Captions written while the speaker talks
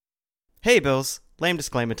Hey Bills, lame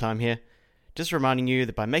disclaimer time here. Just reminding you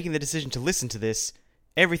that by making the decision to listen to this,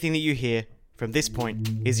 everything that you hear from this point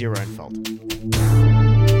is your own fault.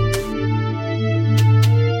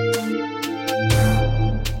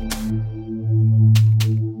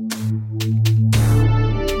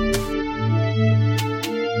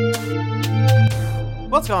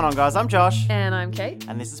 What's going on, guys? I'm Josh. And I'm Kate.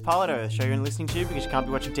 And this is Piloto, the show you're listening to because you can't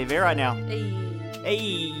be watching TV right now.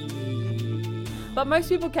 Hey. But most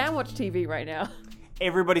people can watch TV right now.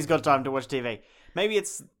 Everybody's got time to watch TV. Maybe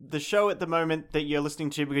it's the show at the moment that you're listening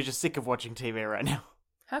to because you're sick of watching TV right now.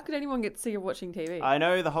 How could anyone get sick of watching TV? I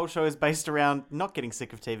know the whole show is based around not getting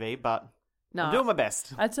sick of TV, but No, I'm doing my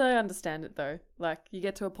best. I totally understand it though. Like, you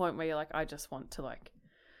get to a point where you're like, I just want to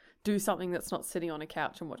do something that's not sitting on a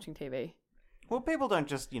couch and watching TV. Well, people don't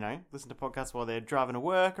just, listen to podcasts while they're driving to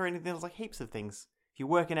work or anything. There's heaps of things. If you're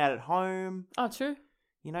working out at home, Oh, true.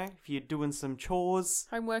 if you're doing some chores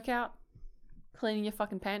Home workout, cleaning your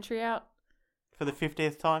fucking pantry out. for the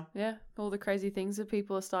 50th time. Yeah, all the crazy things that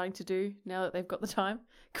people are starting to do now that they've got the time.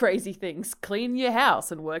 Crazy things. Cleaning your house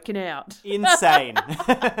and working out. Insane.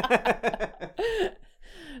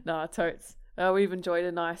 Nah, totes. We've enjoyed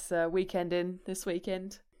a nice weekend in this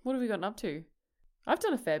weekend. What have we gotten up to? I've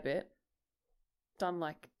done a fair bit. Done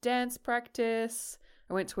dance practice.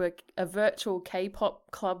 I went to a virtual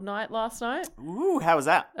K-pop club night last night. Ooh, how was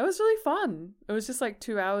that? It was really fun. It was just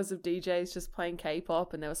 2 hours of DJs just playing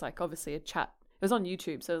K-pop, and there was obviously a chat. It was on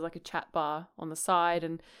YouTube, so there was a chat bar on the side,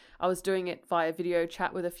 and I was doing it via video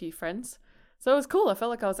chat with a few friends. So it was cool. I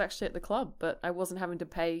felt like I was actually at the club, but I wasn't having to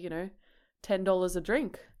pay, $10 a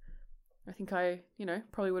drink. I think I,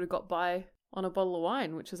 probably would have got by on a bottle of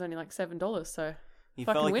wine, which was only $7. So You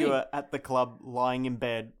felt like winning. you were at the club lying in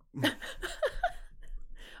bed.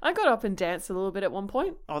 I got up and danced a little bit at one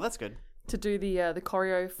point Oh, that's good. to do the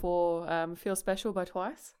choreo for Feel Special by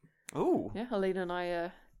Twice. Ooh, Yeah, Alina and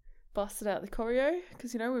I busted out the choreo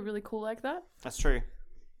because, we're really cool like that. that's true.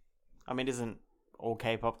 I mean, isn't all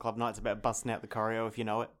K-pop club nights about busting out the choreo if you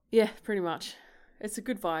know it? Yeah, pretty much. It's a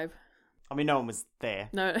good vibe. I mean, no one was there.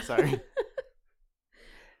 No. So,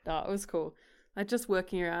 No, it was cool. Just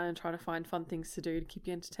working around and trying to find fun things to do to keep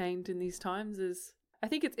you entertained in these times is... I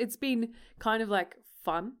think it's been kind of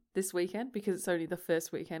fun this weekend because it's only the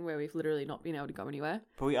first weekend where we've literally not been able to go anywhere.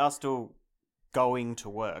 but we are still going to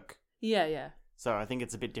work. Yeah. So I think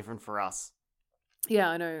it's a bit different for us. Yeah,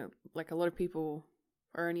 I know. A lot of people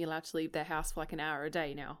are only allowed to leave their house for an hour a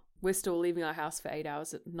day now. We're still leaving our house for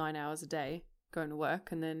 9 hours a day, going to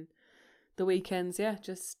work, and then the weekends,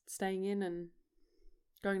 just staying in and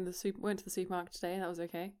going to went to the supermarket today, and that was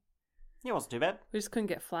okay. Yeah, it wasn't too bad. We just couldn't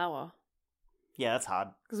get flour Yeah, that's hard.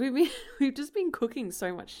 because we've just been cooking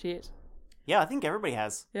so much shit. Yeah, I think everybody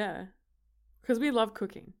has. Yeah, because we love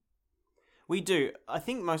cooking. We do. I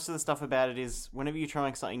think most of the stuff about it is whenever you're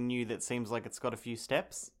trying something new that seems like it's got a few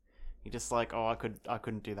steps, you're just like, oh, I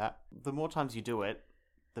couldn't do that. The more times you do it,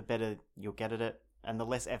 the better you'll get at it, and the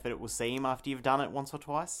less effort it will seem after you've done it once or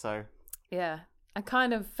twice. So Yeah, I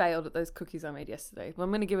kind of failed at those cookies I made yesterday, but I'm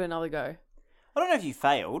going to give it another go. I don't know if you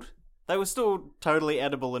failed. They were still totally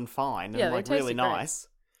edible and fine Yeah, and they really tasted great. nice.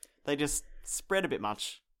 They just spread a bit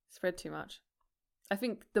much. Spread too much. I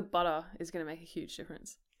think the butter is going to make a huge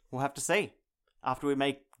difference. We'll have to see after we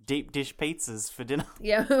make deep dish pizzas for dinner.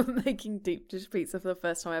 Yeah, I'm making deep dish pizza for the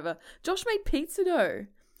first time ever. Josh made pizza dough.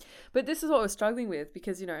 But this is what we're struggling with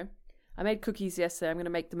because, I made cookies yesterday. I'm going to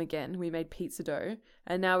make them again. We made pizza dough.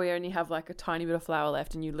 And now we only have a tiny bit of flour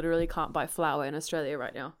left and you literally can't buy flour in Australia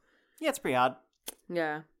right now. Yeah, it's pretty hard.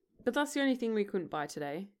 Yeah. But that's the only thing we couldn't buy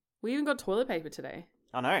today. We even got toilet paper today.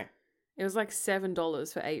 I know. It was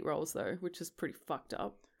 $7 for 8 rolls though, which is pretty fucked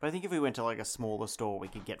up. But I think if we went to a smaller store, we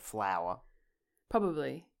could get flour.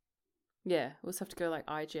 Probably. Yeah, we'll just have to go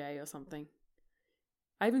IGA or something.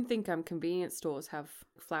 I even think convenience stores have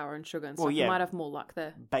flour and sugar and stuff. Well, yeah. You might have more luck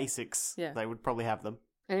there. Basics. Yeah. They would probably have them.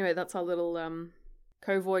 Anyway, that's our little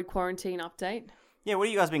COVID quarantine update. Yeah, what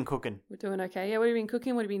have you guys been cooking? We're doing okay. Yeah, what have you been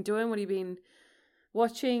cooking? What have you been doing? What have you been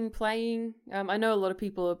watching, playing? I know a lot of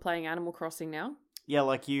people are playing Animal Crossing now.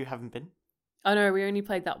 Yeah, you haven't been. I know, we only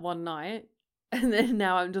played that one night. And then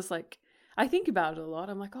now I'm just I think about it a lot.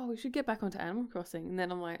 I'm like, oh, we should get back onto Animal Crossing. And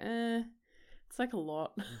then I'm like, it's a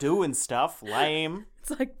lot. Doing stuff, lame.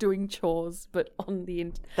 It's like doing chores, but on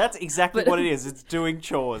the That's exactly what it is. It's doing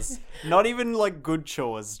chores. Not even good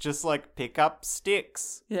chores. Just pick up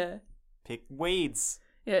sticks. Yeah. Pick weeds.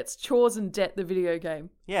 Yeah, it's Chores and Debt, the video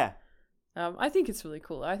game. Yeah. I think it's really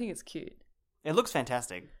cool. I think it's cute. It looks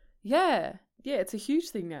fantastic. Yeah. Yeah, it's a huge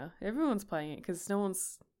thing now. Everyone's playing it because no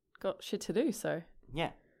one's got shit to do, so.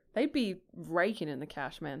 Yeah. They'd be raking in the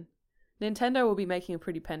cash, man. Nintendo will be making a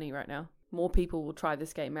pretty penny right now. More people will try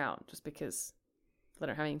this game out just because they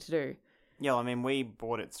don't have anything to do. Yeah, I mean, we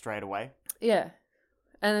bought it straight away. Yeah.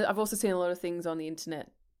 And I've also seen a lot of things on the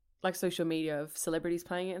internet, like social media, of celebrities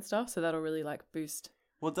playing it and stuff. So that'll really like boost.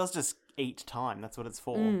 Well, it does just eat time. That's what it's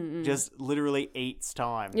for. Mm-mm. Just literally eats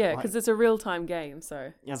time. Yeah, Like, because it's a real-time game,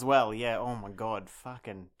 so... as well, yeah. Oh my god,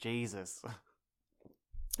 fucking Jesus.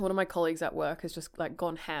 One of my colleagues at work has just like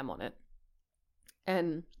gone ham on it.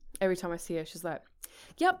 And every time I see her, she's like,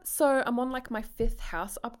 yep, so I'm on like my 5th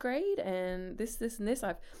house upgrade and this, and this.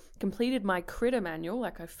 I've completed my critter manual.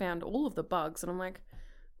 Like I found all of the bugs. And I'm like,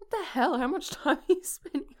 what the hell? How much time are you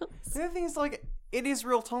spending on this? The other thing is, like, it is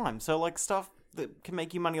real time. So, like, stuff that can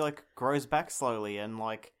make you money, like, grows back slowly. And,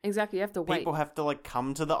 like, Exactly, you have to wait. people have to, like,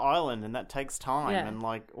 come to the island and that takes time. Yeah. And,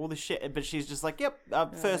 like, all this shit. But she's just like, yep,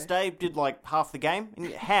 first day, did, like, half the game.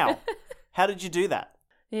 And how? How did you do that?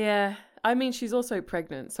 Yeah. I mean, she's also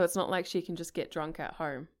pregnant, so it's not like she can just get drunk at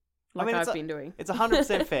home like mean, I've been doing. It's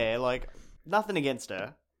 100% fair. Like, nothing against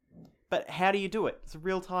her. But how do you do it? It's a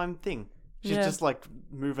real-time thing. She's Yeah. just, like,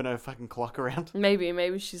 moving her fucking clock around.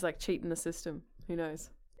 Maybe she's like cheating the system. Who knows?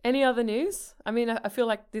 Any other news? I mean, I feel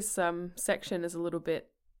like this section is a little bit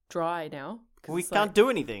dry now. 'cause We it's can't like, do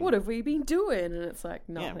anything. What have we been doing? And it's like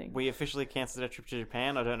Yeah, nothing. we officially cancelled our trip to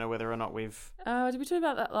Japan. I don't know whether or not we've Did we talk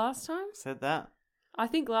about that last time? said that. I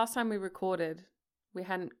think last time we recorded,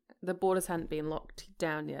 the borders hadn't been locked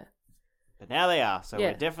down yet. But now they are, so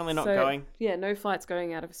Yeah, we're definitely not so- going. Yeah, no flights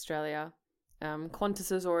going out of Australia. Qantas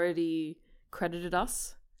has already credited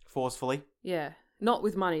us. Forcefully. Yeah, not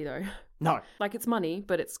with money though. No. Like it's money,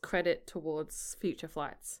 but it's credit towards future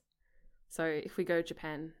flights. So if we go to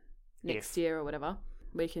Japan next year or whatever,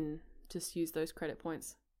 we can just use those credit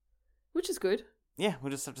points, which is good. Yeah,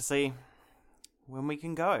 we'll just have to see when we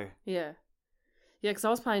can go. Yeah. Yeah, because I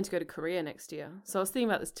was planning to go to Korea next year. So I was thinking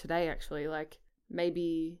about this today, actually. Like,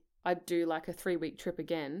 maybe I'd do like a 3-week trip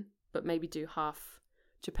again, but maybe do half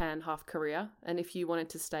Japan, half Korea. And if you wanted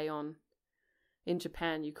to stay on in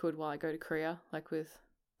Japan, you could while I go to Korea, like with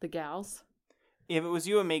the gals. If it was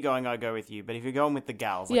you and me going, I'd go with you. But if you're going with the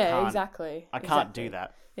gals, I Yeah, can't. exactly. I can't do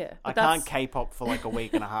that. Yeah. I But can't that's, K-pop for like a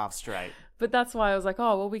week and a half straight. but that's why I was like,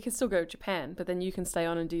 oh, well, we could still go to Japan, but then you can stay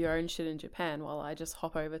on and do your own shit in Japan while I just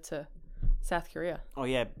hop over to South Korea. Oh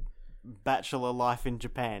yeah, bachelor life in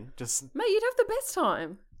Japan. Just, Mate, you'd have the best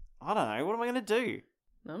time. I don't know. What am I going to do?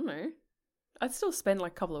 I don't know. I'd still spend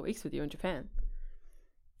like a couple of weeks with you in Japan.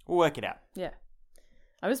 We'll work it out. Yeah.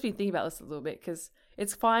 I've just been thinking about this a little bit because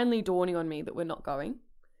it's finally dawning on me that we're not going.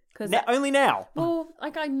 Because Only now. well,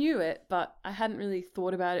 like I knew it, but I hadn't really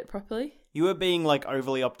thought about it properly. You were being like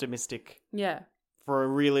overly optimistic Yeah. for a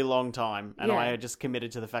really long time. And Yeah. I just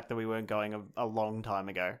committed to the fact that we weren't going a long time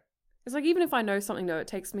ago. It's like even if I know something though, it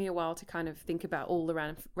takes me a while to kind of think about all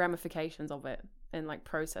the ramifications of it and like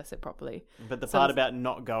process it properly. But the So part it's- about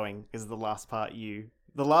not going is the last part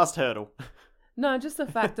the last hurdle. No, just the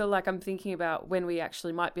fact that like I'm thinking about when we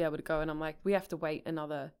actually might be able to go and I'm like, we have to wait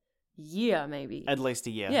another year maybe. At least a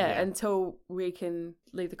year. yeah, until we can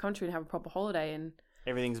leave the country and have a proper holiday and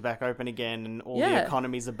everything's back open again and all Yeah. the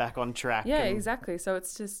economies are back on track. yeah, and exactly. So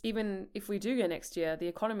it's just even if we do go next year, the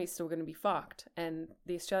economy's still going to be fucked and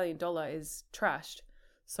the Australian dollar is trashed.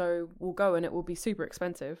 So we'll go and it will be super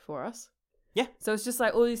expensive for us. Yeah. So it's just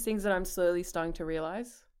like all these things that I'm slowly starting to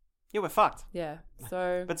realize. Yeah, we're fucked. Yeah.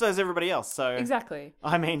 So But so is everybody else. So exactly.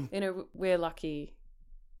 I mean, You know, we're lucky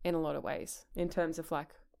in a lot of ways in terms of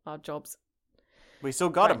like our jobs we still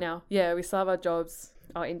got right them. now. Yeah, we still have our jobs.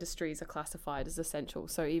 Our industries are classified as essential.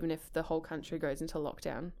 So even if the whole country goes into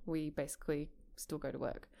lockdown, we basically still go to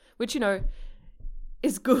work, which, you know,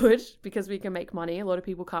 is good because we can make money. A lot of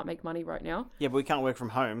people can't make money right now. Yeah, but we can't work from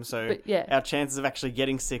home, so But yeah, our chances of actually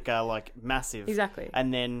getting sick are like massive. exactly.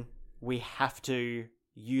 And then we have to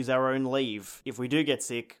use our own leave if we do get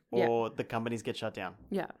sick or the companies get shut down.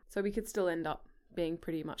 Yeah. So we could still end up being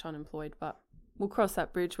pretty much unemployed, but we'll cross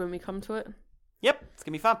that bridge when we come to it. Yep, it's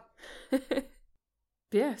going to be fun.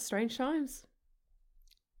 Yeah, strange times.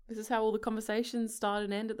 This is how all the conversations start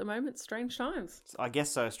and end at the moment. Strange times. I guess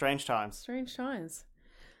so. Strange times. Strange times.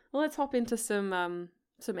 Well, let's hop into some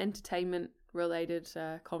entertainment related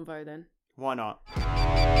convo then. Why not?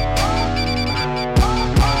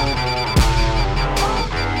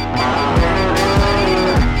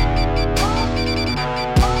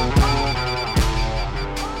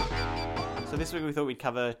 So this week we thought we'd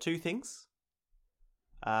cover two things.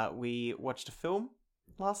 We watched a film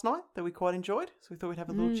last night that we quite enjoyed, so we thought we'd have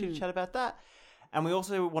a little chit chat about that. And we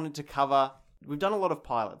also wanted to cover, we've done a lot of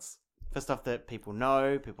pilots for stuff that people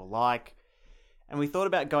know, people like, and we thought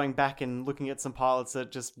about going back and looking at some pilots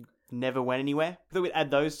that just never went anywhere. That we'd add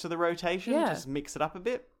those to the rotation, Yeah. just mix it up a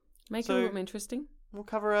bit. Make So- it a little interesting. We'll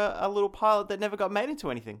cover a little pilot that never got made into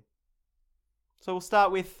anything. So we'll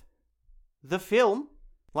start with the film.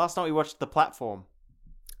 Last night we watched The Platform.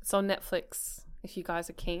 It's on Netflix, if you guys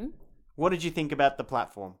are keen. What did you think about The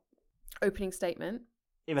Platform? Opening statement.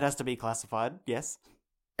 If it has to be classified, yes.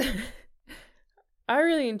 I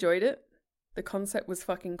really enjoyed it. The concept was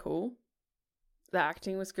fucking cool. The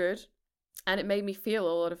acting was good. And it made me feel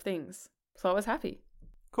a lot of things. So I was happy.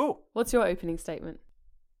 Cool. What's your opening statement?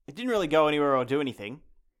 It didn't really go anywhere or do anything,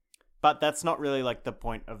 but that's not really like the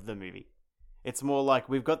point of the movie. It's more like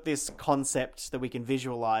we've got this concept that we can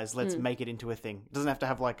visualize, let's make it into a thing. It doesn't have to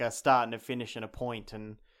have like a start and a finish and a point,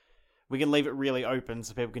 and we can leave it really open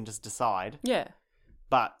so people can just decide. Yeah.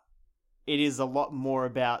 But it is a lot more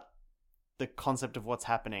about the concept of what's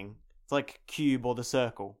happening. It's like Cube or The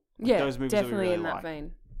Circle. Like Yeah, those movies that we definitely really in that like.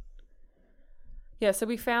 vein. Yeah, so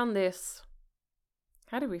we found this.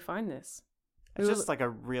 How did we find this? It's just like a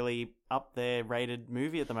really up there rated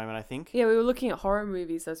movie at the moment, I think. Yeah, we were looking at horror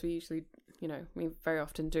movies as we usually, we very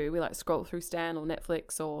often do. We like scroll through Stan or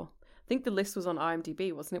Netflix, or I think the list was on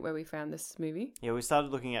IMDb, wasn't it, where we found this movie? Yeah, we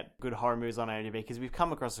started looking at good horror movies on IMDb because we've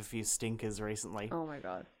come across a few stinkers recently. Oh my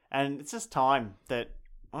god. And it's just time that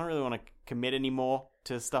I don't really want to commit anymore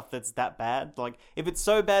to stuff that's that bad. Like, if it's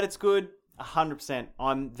so bad it's good, 100%.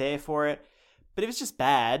 I'm there for it. But if it's just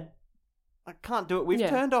bad, I can't do it. We've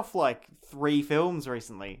turned off like 3 films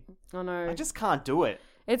recently. I know. I just can't do it.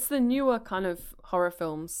 It's the newer kind of horror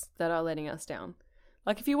films that are letting us down.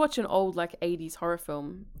 Like, if you watch an old, 80s horror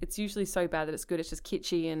film, it's usually so bad that it's good. It's just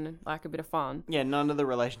kitschy and, a bit of fun. Yeah, none of the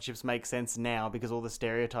relationships make sense now because all the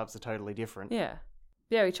stereotypes are totally different. Yeah.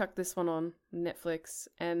 Yeah, we chucked this one on Netflix,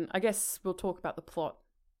 and I guess we'll talk about the plot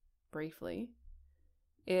briefly.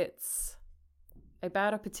 It's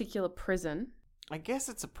about a particular prison. I guess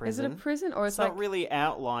it's a prison. Is it a prison? Or It's not really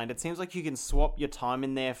outlined. It seems like you can swap your time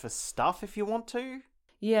in there for stuff if you want to.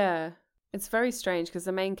 Yeah. It's very strange because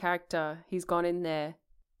the main character, he's gone in there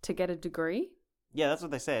to get a degree. Yeah, that's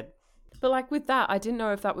what they said. But with that, I didn't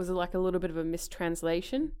know if that was a little bit of a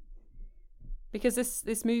mistranslation. Because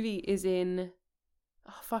this movie is in...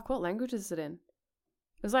 Oh, fuck, what language is it in?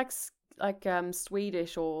 It was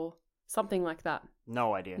Swedish or something like that.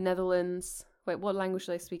 No idea. Netherlands. Wait, what language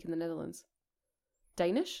do they speak in the Netherlands?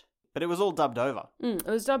 Danish? But it was all dubbed over. It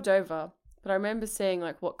was dubbed over. But I remember seeing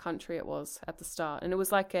what country it was at the start. And it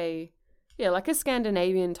was like a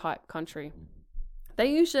Scandinavian type country. They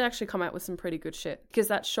usually actually come out with some pretty good shit. Because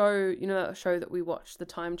that show, that show that we watched, the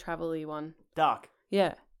time travel-y one. Dark.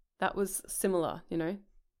 Yeah, that was similar, You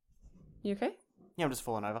okay? Yeah, I'm just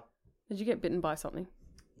falling over. Did you get bitten by something?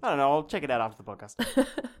 I don't know. I'll check it out after the podcast.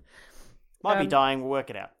 Might be dying. We'll work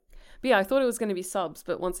it out. But yeah, I thought it was going to be subs,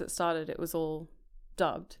 but once it started, it was all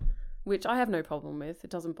dubbed, which I have no problem with. It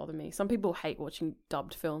doesn't bother me. Some people hate watching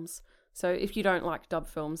dubbed films. So if you don't like dubbed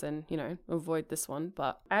films, then, avoid this one.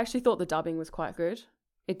 But I actually thought the dubbing was quite good.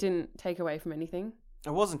 It didn't take away from anything.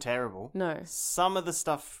 It wasn't terrible. No. Some of the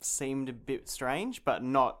stuff seemed a bit strange, but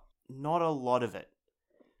not a lot of it.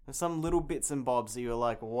 There's some little bits and bobs that you're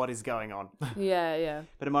like, what is going on? Yeah.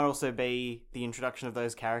 But it might also be the introduction of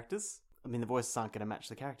those characters. I mean, the voices aren't going to match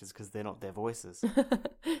the characters because they're not their voices.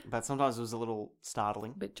 But sometimes it was a little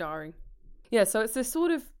startling. A bit jarring. Yeah, so it's this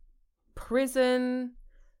sort of prison,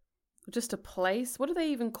 just a place. What do they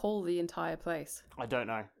even call the entire place? I don't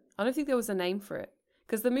know. I don't think there was a name for it.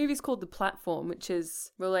 Because the movie's called The Platform, which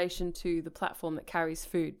is relation to the platform that carries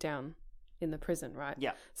food down in the prison, right?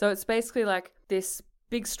 Yeah. So it's basically like this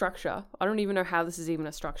big structure. I don't even know how this is even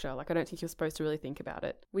a structure. I don't think you're supposed to really think about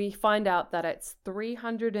it. We find out that it's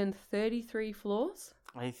 333 floors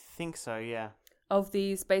I think so, yeah. of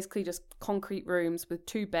these basically just concrete rooms with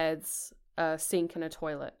 2 beds, a sink and a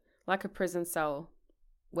toilet. Like a prison cell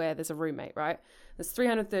where there's a roommate, right? There's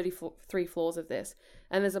 333 floors of this.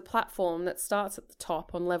 And there's a platform that starts at the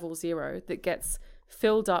top on level 0 that gets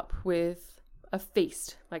filled up with a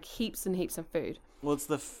feast, like heaps and heaps of food. Well,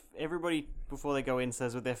 it's everybody before they go in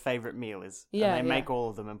says what their favourite meal is. Yeah, And they make all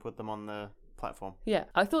of them and put them on the platform. Yeah,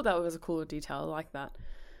 I thought that was a cool detail. I like that.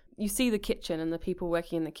 You see the kitchen and the people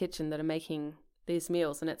working in the kitchen that are making these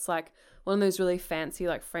meals, and it's like one of those really fancy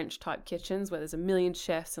French type kitchens where there's a million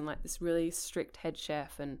chefs and this really strict head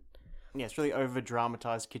chef, and Yeah, it's really over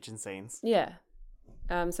dramatized kitchen scenes. yeah.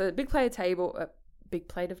 So a big plate of table, a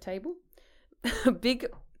big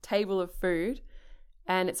table of food,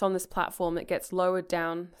 and it's on this platform that gets lowered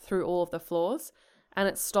down through all of the floors, and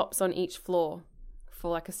it stops on each floor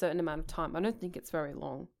for a certain amount of time. I don't think it's very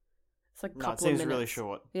long. It's a couple of minutes. No, it seems really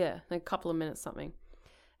short. Yeah, a couple of minutes something.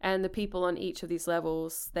 And the people on each of these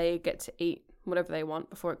levels, they get to eat whatever they want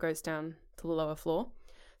before it goes down to the lower floor.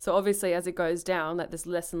 So obviously as it goes down, like there's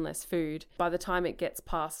less and less food. By the time it gets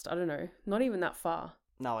past, I don't know, not even that far.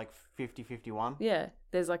 No, like 50, 51. Yeah,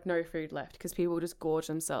 there's like no food left because people just gorge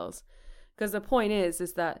themselves. Because the point is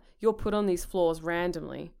that you're put on these floors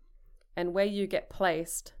randomly, and where you get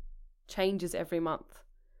placed changes every month.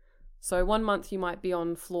 So one month you might be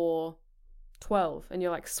on floor 12 and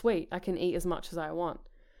you're like, sweet, I can eat as much as I want.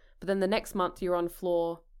 But then the next month you're on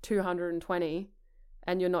floor 220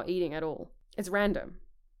 and you're not eating at all. It's random.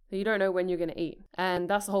 You don't know when you're going to eat. And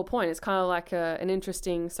that's the whole point. It's kind of like an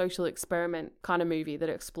interesting social experiment kind of movie that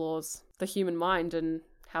explores the human mind and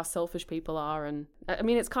how selfish people are. And I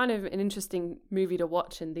mean, it's kind of an interesting movie to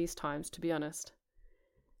watch in these times, to be honest.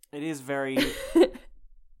 It is very...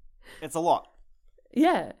 It's a lot.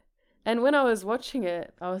 Yeah. And when I was watching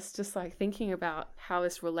it, I was just like thinking about how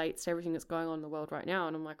this relates to everything that's going on in the world right now.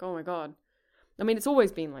 And I'm like, oh my God. I mean, it's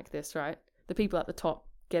always been like this, right? The people at the top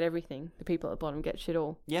get everything. The people at the bottom get shit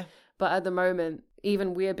all. Yeah. But at the moment,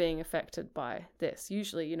 even we're being affected by this.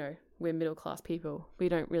 Usually, you know, we're middle class people. We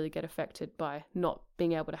don't really get affected by not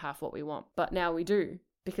being able to have what we want. But now we do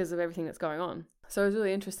because of everything that's going on. So it was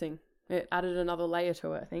really interesting. It added another layer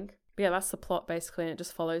to it, I think. But yeah, that's the plot basically. And it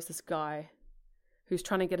just follows this guy who's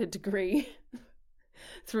trying to get a degree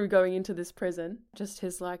through going into this prison. Just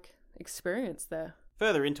his like experience there.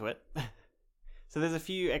 Further into it. So there's a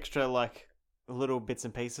few extra like little bits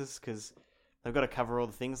and pieces because they've got to cover all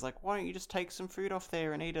the things. Like, why don't you just take some food off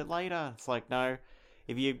there and eat it later? It's like, no,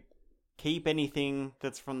 if you keep anything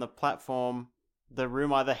that's from the platform, the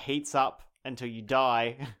room either heats up until you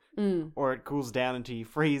die or it cools down until you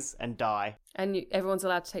freeze and die. And everyone's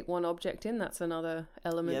allowed to take one object in. That's another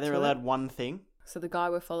element. Yeah, they're to allowed it. one thing. So the guy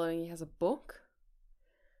we're following, he has a book.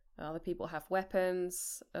 Other people have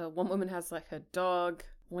weapons. One woman has like a dog.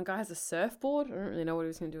 One guy has a surfboard. I don't really know what he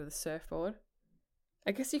was going to do with a surfboard.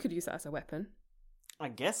 I guess you could use that as a weapon. I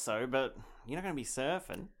guess so, but you're not going to be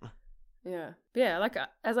surfing. Yeah. But yeah, like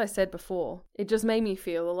as I said before, it just made me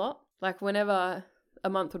feel a lot. Like whenever a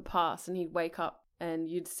month would pass and he'd wake up and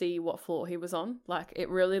you'd see what floor he was on, like it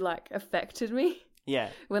really like affected me Yeah.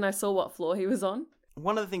 when I saw what floor he was on.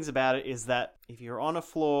 One of the things about it is that if you're on a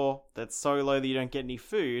floor that's so low that you don't get any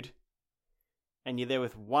food and you're there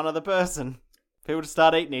with one other person, people just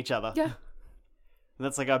start eating each other. Yeah. And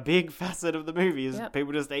that's like a big facet of the movie is Yep.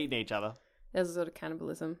 people just eating each other. There's a sort of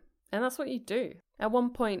cannibalism. And that's what you do. At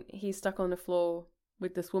one point, he's stuck on the floor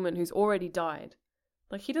with this woman who's already died.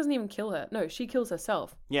 Like, he doesn't even kill her. No, she kills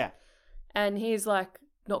herself. Yeah. And he's like,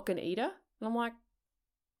 not going to eat her? And I'm like,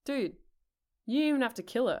 dude, you don't even have to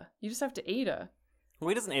kill her. You just have to eat her. Well,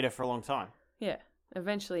 he doesn't eat her for a long time. Yeah,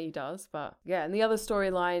 eventually he does. But yeah, and the other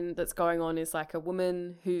storyline that's going on is like a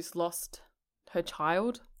woman who's lost her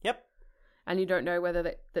child. Yep. And you don't know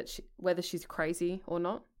whether whether she's crazy or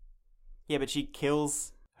not. Yeah, but she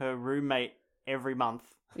kills her roommate every month.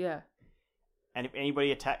 Yeah. And if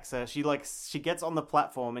anybody attacks her, she gets on the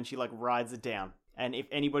platform and she like rides it down. And if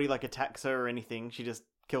anybody like attacks her or anything, she just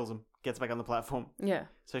kills them, gets back on the platform. Yeah.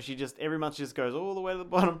 So every month she just goes all the way to the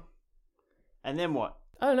bottom. And then what?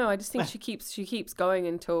 I don't know. I just think she keeps going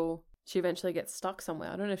until she eventually gets stuck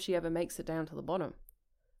somewhere. I don't know if she ever makes it down to the bottom.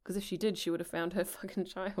 Because if she did, she would have found her fucking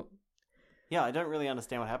child. Yeah, I don't really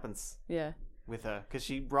understand what happens Yeah. with her. Because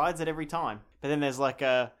she rides it every time. But then there's like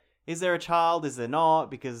is there a child? Is there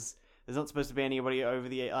not? Because there's not supposed to be anybody under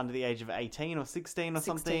the age of 18 or 16 or 16,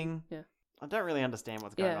 something. yeah. I don't really understand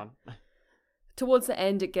what's going Yeah. on. Towards the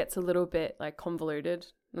end, it gets a little bit like convoluted.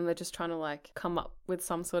 And they're just trying to like come up with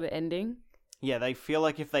some sort of ending. Yeah, they feel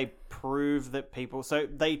like if they prove that people... So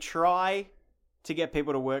they try to get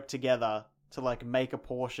people to work together to like make a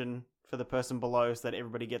portion for the person below so that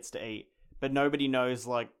everybody gets to eat. But nobody knows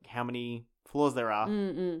like how many floors there are.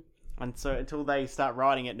 Mm-mm. And so until they start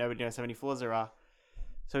writing it, nobody knows how many floors there are.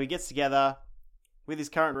 So he gets together with his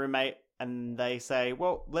current roommate and they say,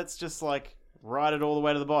 well, let's just like ride it all the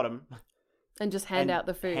way to the bottom. And just hand out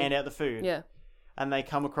the food. Hand out the food. Yeah. And they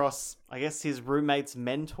come across, I guess, his roommate's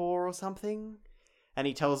mentor or something. And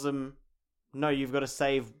he tells them, no, you've got to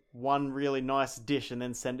save one really nice dish and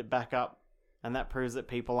then send it back up. And that proves that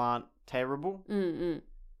people aren't terrible. Mm-mm.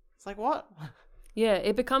 It's like, what? Yeah,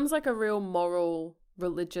 it becomes like a real moral,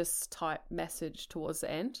 religious type message towards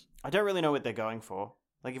the end. I don't really know what they're going for.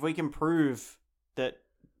 Like, if we can prove that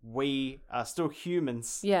we are still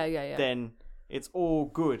humans, Yeah. then it's all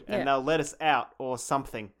good. And Yeah. they'll let us out or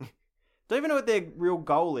something. Don't even know what their real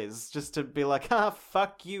goal is. Just to be like,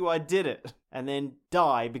 fuck you, I did it. And then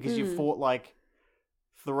die because you fought like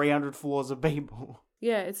 300 floors of people.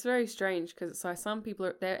 Yeah, it's very strange because it's like some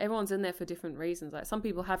people everyone's in there for different reasons. Like some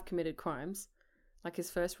people have committed crimes, Like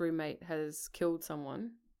his first roommate has killed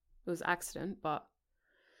someone. It was accident, but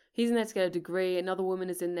he's in there to get a degree. Another woman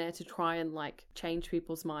is in there to try and like change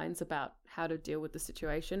people's minds about how to deal with the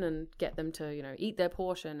situation and get them to, you know, eat their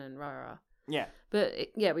portion and rah rah rah. Yeah. But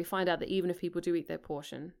we find out that even if people do eat their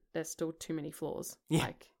portion, there's still too many flaws. Yeah.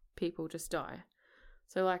 Like people just die.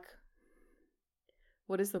 So like,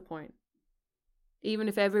 what is the point? Even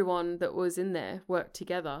if everyone that was in there worked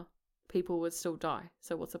together, people would still die.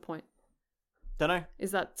 So what's the point? Don't know.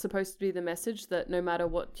 Is that supposed to be the message that no matter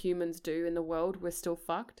what humans do in the world, we're still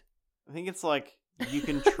fucked? I think it's like you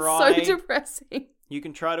can try. So depressing. You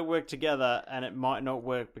can try to work together, and it might not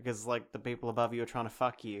work because like the people above you are trying to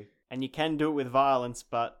fuck you, and you can do it with violence,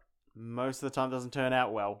 but most of the time it doesn't turn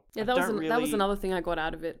out well. Yeah, that was another thing I got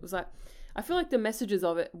out of it. Was like, I feel like the messages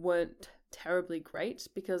of it weren't terribly great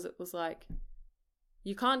because it was like,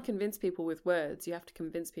 you can't convince people with words. You have to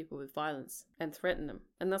convince people with violence and threaten them.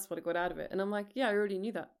 And that's what I got out of it. And I'm like, yeah, I already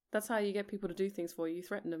knew that. That's how you get people to do things for you. You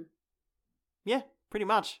threaten them. Yeah, pretty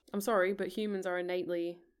much. I'm sorry, but humans are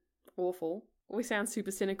innately awful. We sound super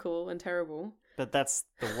cynical and terrible. But that's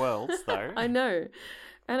the world, though. I know.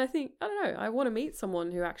 And I think, I don't know, I want to meet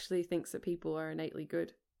someone who actually thinks that people are innately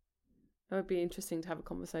good. That would be interesting to have a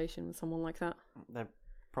conversation with someone like that. They're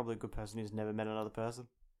probably a good person who's never met another person.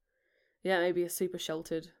 Yeah, maybe a super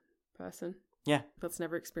sheltered person. Yeah. That's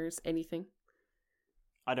never experienced anything.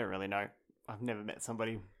 I don't really know. I've never met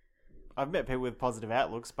somebody. I've met people with positive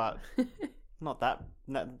outlooks, but not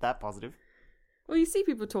that positive. Well, you see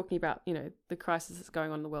people talking about, you know, the crisis that's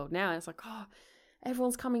going on in the world now. And it's like, oh,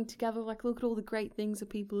 everyone's coming together. Like, look at all the great things that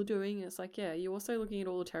people are doing. And it's like, yeah, you're also looking at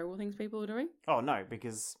all the terrible things people are doing. Oh, no,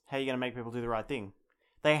 because how are you going to make people do the right thing?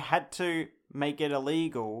 They had to make it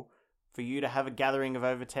illegal for you to have a gathering of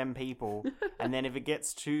over 10 people. And then if it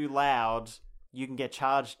gets too loud, you can get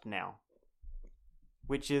charged now.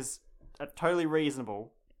 Which is totally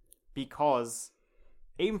reasonable because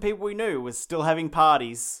even people we knew was still having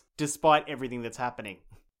parties despite everything that's happening.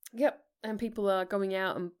 Yep. And people are going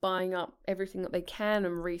out and buying up everything that they can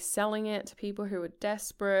and reselling it to people who are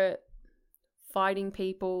desperate, fighting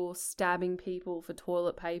people, stabbing people for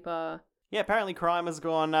toilet paper. Yeah, apparently crime has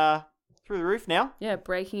gone through the roof now. Yeah,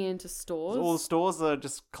 breaking into stores. All the stores are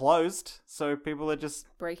just closed, so people are just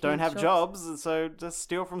don't have jobs, and so just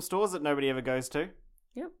steal from stores that nobody ever goes to.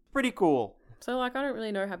 Yep. Pretty cool. So, like, I don't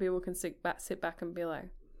really know how people can sit back and be like,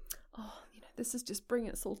 oh, you know, this is just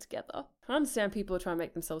bringing us all together. I understand people are trying to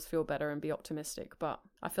make themselves feel better and be optimistic, but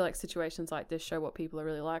I feel like situations like this show what people are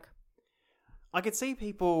really like. I could see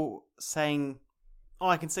people saying, oh,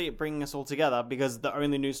 I can see it bringing us all together because the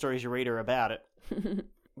only news stories you read are about it.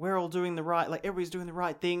 We're all doing everybody's doing the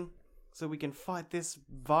right thing so we can fight this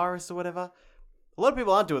virus or whatever. A lot of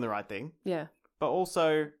people aren't doing the right thing. Yeah. But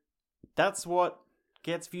also, that's what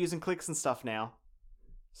gets views and clicks and stuff now.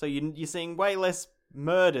 So you're seeing way less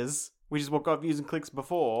murders, which is what got views and clicks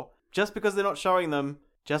before, just because they're not showing them,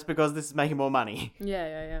 just because this is making more money.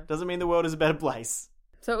 Yeah. Doesn't mean the world is a better place.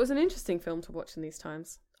 So it was an interesting film to watch in these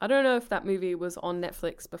times. I don't know if that movie was on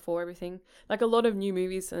Netflix before everything. Like, a lot of new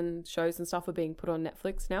movies and shows and stuff are being put on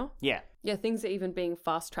Netflix now. Yeah. Yeah, things are even being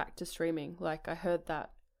fast-tracked to streaming. Like, I heard that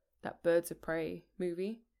Birds of Prey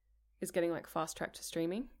movie is getting, like, fast-tracked to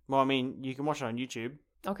streaming. Well, I mean, you can watch it on YouTube.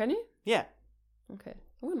 Oh, can you? Yeah. Okay.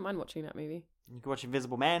 I wouldn't mind watching that movie. You can watch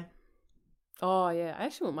Invisible Man. Oh, yeah. I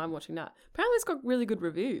actually wouldn't mind watching that. Apparently it's got really good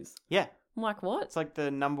reviews. Yeah. I'm like, what? It's like the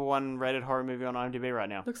 #1 rated horror movie on IMDb right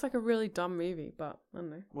now. Looks like a really dumb movie, but I don't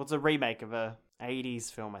know. Well, it's a remake of a 80s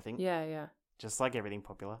film, I think. Yeah. Just like everything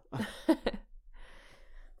popular.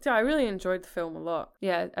 So I really enjoyed the film a lot.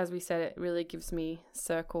 Yeah, as we said, it really gives me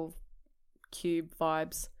circle, cube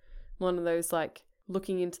vibes. One of those, like,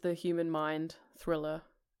 looking into the human mind thriller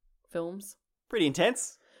films. Pretty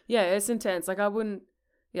intense. Yeah, it's intense. Like, I wouldn't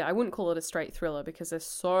call it a straight thriller because there's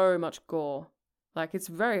so much gore. Like, it's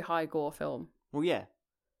a very high gore film. Well, yeah.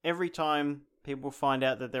 Every time people find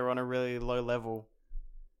out that they're on a really low level,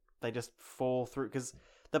 they just fall through. Because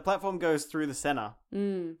the platform goes through the center,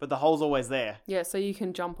 but the hole's always there. Yeah, so you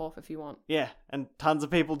can jump off if you want. Yeah, and tons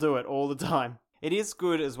of people do it all the time. It is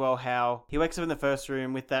good as well how he wakes up in the first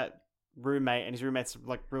room with that roommate, and his roommate's,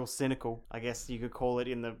 like, real cynical. I guess you could call it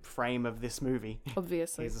in the frame of this movie.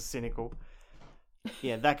 Obviously. He's a cynical.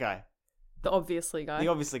 Yeah, that guy. The obviously guy. The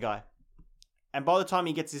obviously guy. And by the time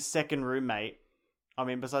he gets his second roommate, I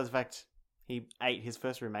mean, besides the fact he ate his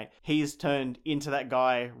first roommate, he's turned into that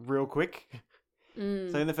guy real quick. So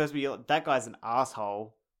in the first video, that guy's an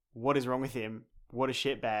asshole. What is wrong with him? What a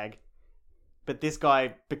shitbag. But this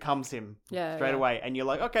guy becomes him straight away. And you're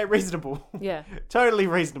like, okay, reasonable. Yeah. Totally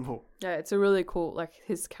reasonable. Yeah, it's a really cool, like,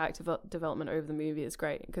 his character development over the movie is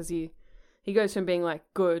great because you He goes from being like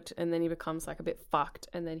good, and then he becomes like a bit fucked,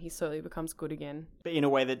 and then he slowly becomes good again. But in a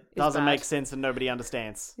way that doesn't bad. make sense and nobody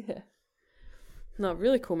understands. Yeah. No,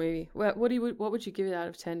 really cool movie. What would you give it out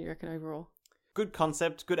of 10, you reckon, overall? Good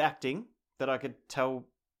concept, good acting that I could tell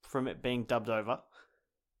from it being dubbed over.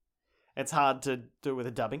 It's hard to do with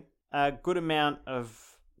a dubbing. A good amount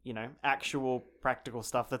of, actual practical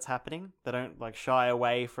stuff that's happening. They don't like shy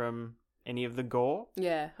away from any of the gore.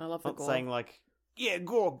 Yeah, I love the Not gore. saying like, yeah,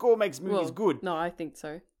 gore makes movies good. No, I think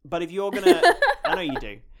so. But if you're gonna, I know you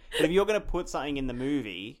do. But if you're gonna put something in the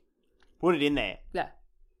movie, put it in there. Yeah.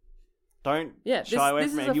 Don't Yeah, shy away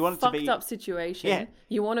this from is it. If you a want it to be, fucked up situation. Yeah.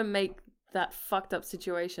 You want to make that fucked up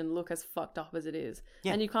situation look as fucked up as it is.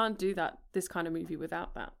 Yeah. And you can't do this kind of movie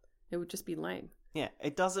without that. It would just be lame. yeah,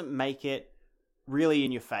 it doesn't make it really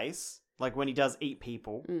in your face. Like when he does eat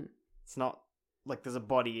people, it's not like there's a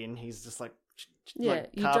body in. He's just like, Yeah,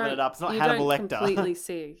 like carving it up. It's not you Hannibal don't Lecter. completely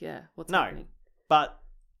see, what's happening. But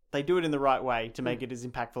they do it in the right way to make it as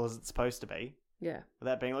impactful as it's supposed to be, Yeah.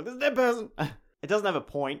 without being like, there's a dead person. It doesn't have a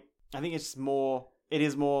point. I think it's more,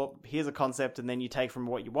 here's a concept and then you take from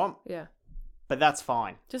what you want. Yeah. But that's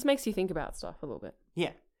fine. Just makes you think about stuff a little bit.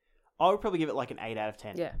 Yeah. I would probably give it like an 8 out of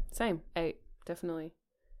 10. Yeah, same. 8, definitely.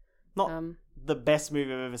 Not the best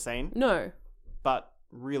movie I've ever seen, No. but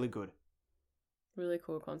really good. Really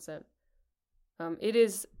cool concept. It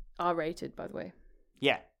is R-rated, by the way.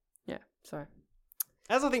 Yeah. Yeah, sorry.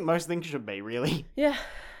 As I think most things should be, really. Yeah.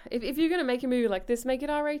 If you're going to make a movie like this, make it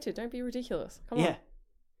R-rated. Don't be ridiculous. Come on. Yeah.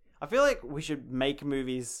 I feel like we should make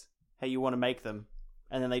movies how you want to make them,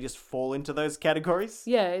 and then they just fall into those categories.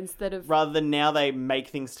 Yeah, instead of... Rather than now they make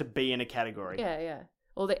things to be in a category. Yeah.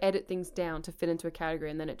 Or they edit things down to fit into a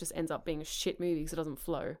category, and then it just ends up being a shit movie because it doesn't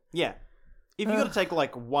flow. Yeah. If you got to take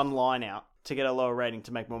like one line out to get a lower rating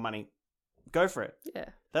to make more money, go for it. Yeah.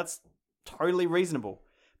 That's totally reasonable.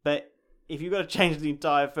 But if you've got to change the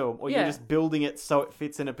entire film, or you're Yeah. just building it so it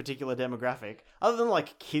fits in a particular demographic, other than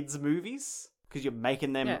like kids' movies, because you're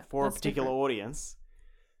making them for a that's particular different. audience,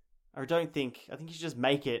 I think you should just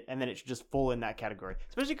make it and then it should just fall in that category.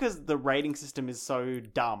 Especially because the rating system is so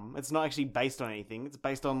dumb. It's not actually based on anything. It's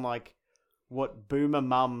based on like what boomer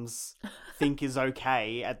mums think is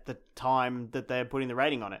okay at the time that they're putting the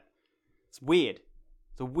rating on it. It's weird.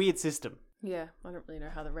 It's a weird system. Yeah, I don't really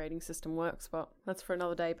know how the rating system works, but that's for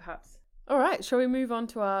another day, perhaps. All right, shall we move on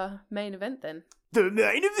to our main event then? The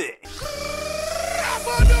main event!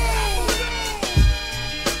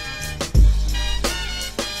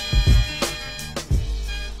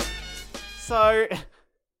 So,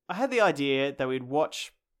 I had the idea that we'd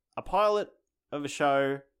watch a pilot of a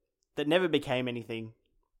show that never became anything,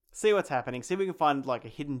 see what's happening, see if we can find like a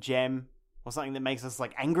hidden gem or something that makes us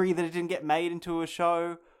like angry that it didn't get made into a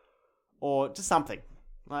show, or just something.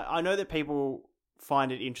 I know that people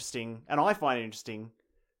find it interesting, and I find it interesting,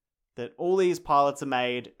 that all these pilots are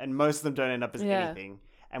made and most of them don't end up as anything,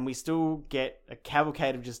 and we still get a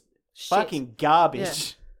cavalcade of just Shit. fucking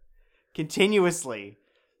garbage continuously.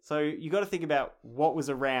 So you got to think about what was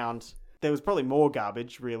around. There was probably more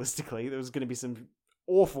garbage, realistically. There was going to be some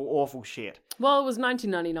awful, awful shit. Well, it was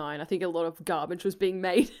 1999. I think a lot of garbage was being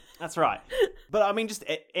made. That's right. But I mean, just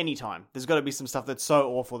at any time, there's got to be some stuff that's so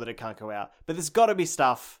awful that it can't go out. But there's got to be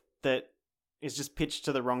stuff that is just pitched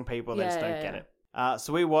to the wrong people. They just don't get it.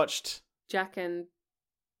 So we watched Jack and...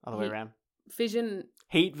 other way around. Vision...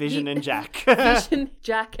 Heat, Vision, and Jack. Vision,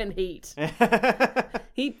 Jack, and Heat.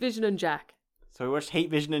 Heat, Vision, and Jack. So we watched Heat,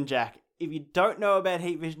 Vision, and Jack. If you don't know about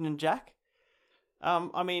Heat, Vision, and Jack,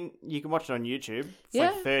 I mean, you can watch it on YouTube. It's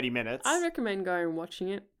like 30 minutes. I recommend going and watching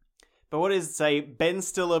it. But what is, say, Ben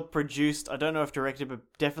Stiller produced, I don't know if directed, but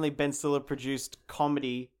definitely Ben Stiller produced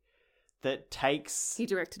comedy that takes... He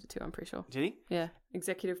directed it too, I'm pretty sure. Did he? Yeah.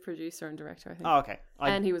 Executive producer and director, I think. Oh, okay.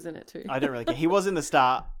 And he was in it too. I don't really care. He was in the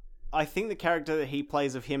start. I think the character that he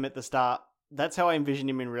plays of him at the start, that's how I envision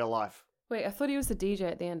him in real life. Wait, I thought he was the DJ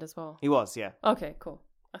at the end as well. He was, yeah. Okay, cool.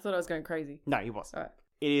 I thought I was going crazy. No, he was. All right.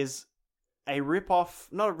 It is a rip-off,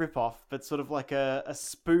 not a rip-off, but sort of like a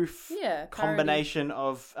spoof combination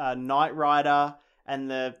of Knight Rider and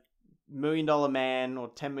the $1 Million Man or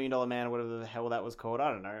 $10 Million Man or whatever the hell that was called.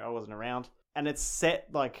 I don't know. I wasn't around. And it's set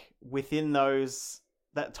like within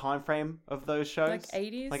that time frame of those shows. Like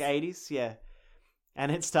 80s? Like 80s, yeah. And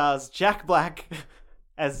it stars Jack Black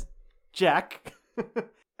as Jack.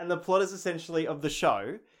 And the plot is essentially of the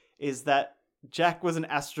show is that Jack was an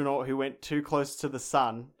astronaut who went too close to the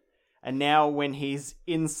sun. And now when he's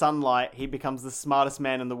in sunlight, he becomes the smartest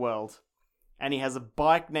man in the world. And he has a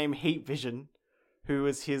bike named Heat Vision, who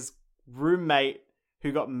is his roommate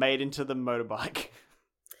who got made into the motorbike.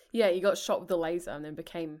 Yeah, he got shot with the laser and then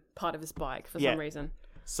became part of his bike for some reason.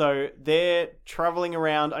 So they're traveling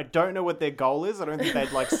around. I don't know what their goal is. I don't think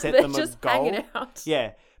they'd like set They're them just a goal. hanging out.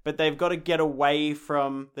 Yeah, but they've got to get away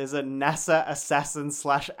from. There's a NASA assassin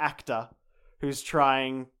 / actor who's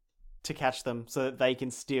trying to catch them so that they can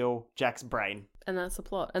steal Jack's brain. And that's the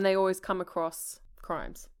plot. And they always come across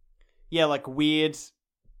crimes. Yeah, like weird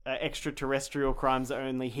extraterrestrial crimes that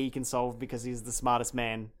only he can solve because he's the smartest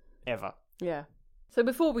man ever. Yeah. So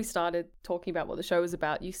before we started talking about what the show was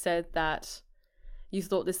about, you said that you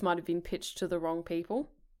thought this might have been pitched to the wrong people.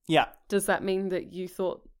 Yeah. Does that mean that you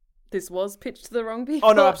thought this was pitched to the wrong people?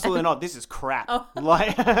 Oh, no, absolutely not. This is crap. Oh.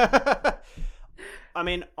 Like, I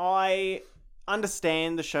mean, I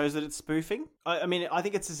understand the shows that it's spoofing. I mean, I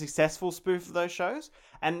think it's a successful spoof of those shows,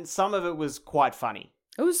 and some of it was quite funny.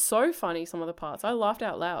 It was so funny, some of the parts. I laughed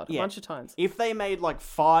out loud a bunch of times. If they made like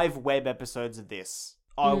 5 web episodes of this,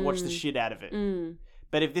 I would watch the shit out of it.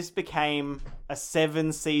 But if this became a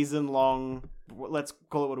 7-season long, let's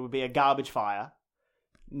call it what it would be, a garbage fire,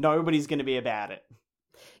 nobody's going to be about it.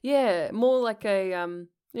 Yeah, more like a,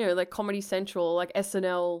 like Comedy Central, like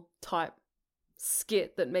SNL type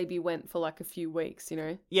skit that maybe went for like a few weeks, you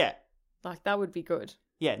know? Yeah. Like, that would be good.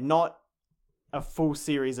 Yeah, not a full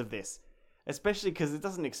series of this. Especially because it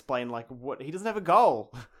doesn't explain, like, what... He doesn't have a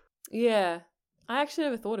goal. Yeah. I actually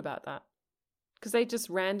never thought about that. Because they just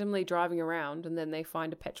randomly driving around and then they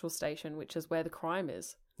find a petrol station, which is where the crime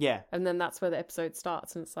is. Yeah. And then that's where the episode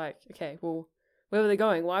starts. And it's like, okay, well, where were they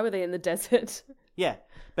going? Why were they in the desert? Yeah.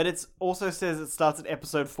 But it also says it starts at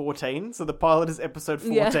episode 14, so the pilot is episode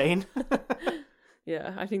 14.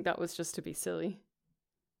 Yeah, I think that was just to be silly.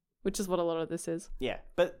 Which is what a lot of this is. Yeah.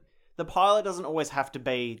 But the pilot doesn't always have to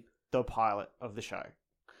be the pilot of the show.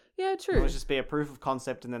 Yeah, true. It'll just be a proof of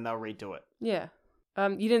concept and then they'll redo it. Yeah.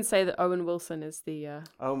 You didn't say that Owen Wilson is the...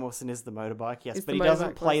 Owen Wilson is the motorbike, yes. Is But the he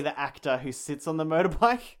doesn't motorbike play person. the actor who sits on the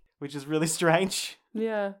motorbike, which is really strange.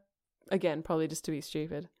 Yeah. Again, probably just to be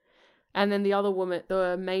stupid. And then the other woman,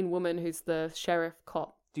 the main woman who's the sheriff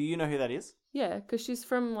cop. Do you know who that is? Yeah, because she's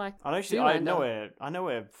from, like, I know Zoolander. I know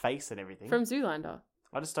her face and everything. From Zoolander.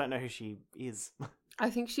 I just don't know who she is. I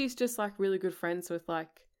think she's just, like, really good friends with, like,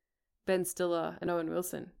 Ben Stiller and Owen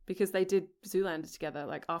Wilson because they did Zoolander together,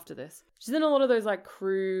 like, after this. She's in a lot of those, like,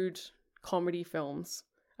 crude comedy films.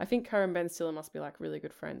 I think her and Ben Stiller must be, like, really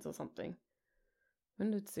good friends or something.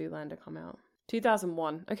 When did Zoolander come out?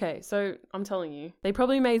 2001. Okay, so I'm telling you, they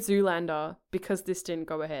probably made Zoolander because this didn't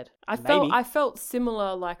go ahead. I felt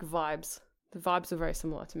similar, like, vibes. The vibes are very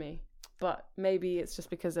similar to me. But maybe it's just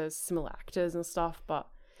because there's similar actors and stuff, but...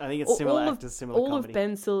 I think it's similar actors, similar all comedy. All of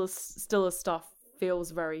Ben Stiller's stuff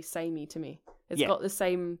feels very samey to me. It's got the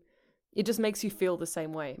same... It just makes you feel the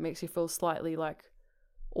same way. It makes you feel slightly, like,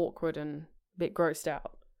 awkward and a bit grossed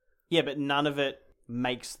out. Yeah, but none of it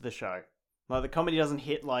makes the show. Like, the comedy doesn't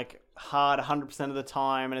hit, like, hard 100% of the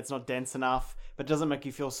time, and it's not dense enough, but it doesn't make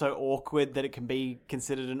you feel so awkward that it can be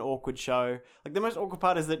considered an awkward show. Like, the most awkward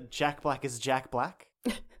part is that Jack Black is Jack Black.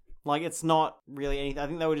 Like, it's not really anything. I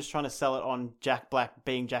think they were just trying to sell it on Jack Black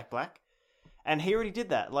being Jack Black. And he already did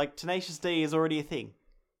that. Like, Tenacious D is already a thing.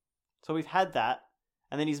 So we've had that.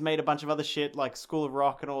 And then he's made a bunch of other shit, like School of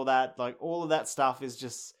Rock and all that. Like, all of that stuff is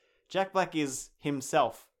just... Jack Black is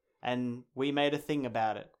himself. And we made a thing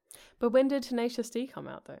about it. But when did Tenacious D come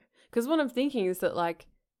out, though? Because what I'm thinking is that, like,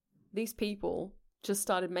 these people just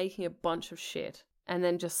started making a bunch of shit. And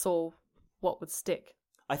then just saw what would stick.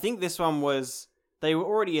 I think this one was... They were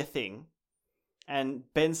already a thing, and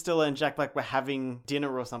Ben Stiller and Jack Black were having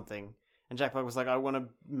dinner or something, and Jack Black was like, I want to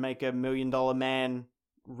make a $1 Million Man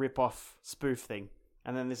rip-off spoof thing.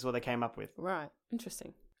 And then this is what they came up with. Right.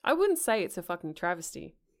 Interesting. I wouldn't say it's a fucking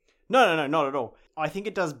travesty. No, not at all. I think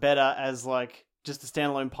it does better as, like, just a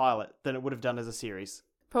standalone pilot than it would have done as a series.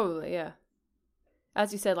 Probably, yeah.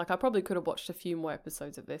 As you said, like, I probably could have watched a few more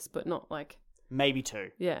episodes of this, but not, like... Maybe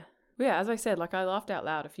 2. Yeah. Yeah, as I said, like, I laughed out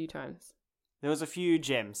loud a few times. There was a few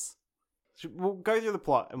gems. We'll go through the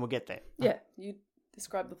plot and we'll get there. Yeah, you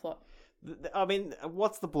describe the plot. I mean,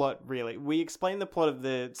 what's the plot, really? We explained the plot of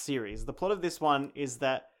the series. The plot of this one is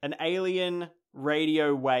that an alien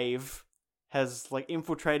radio wave has, like,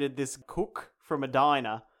 infiltrated this cook from a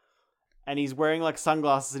diner, and he's wearing, like,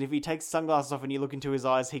 sunglasses, and if he takes sunglasses off and you look into his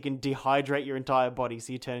eyes, he can dehydrate your entire body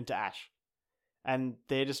so you turn into ash. And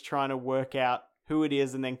they're just trying to work out who it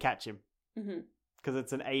is and then catch him. Mm-hmm. Because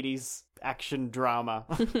it's an 80s action drama.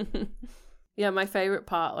 Yeah, my favourite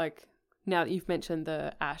part, like, now that you've mentioned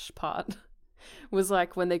the ash part, was,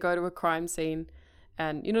 like, when they go to a crime scene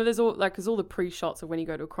and, you know, there's all the pre-shots of when you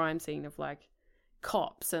go to a crime scene of, like,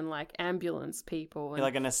 cops and like ambulance people. And,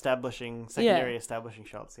 Like an secondary establishing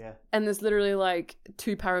shots, yeah. and there's literally like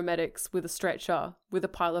 2 paramedics with a stretcher with a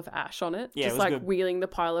pile of ash on it. Yeah, it just was like good. wheeling the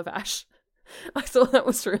pile of ash. I thought that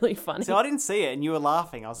was really funny. So I didn't see it and you were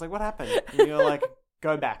laughing. I was like, what happened? And you were like,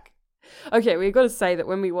 go back. Okay, we've got to say that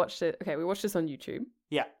when we watched it, we watched this on YouTube.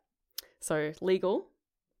 Yeah. So legal,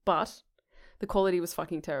 but the quality was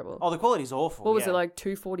fucking terrible. Oh, the quality's awful. What was yeah. it, like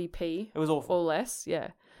 240p It was awful. or less? Yeah.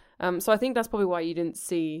 So I think that's probably why you didn't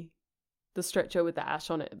see the stretcher with the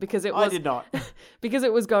ash on it, because it was I did not. because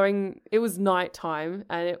it was nighttime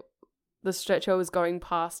and the stretcher was going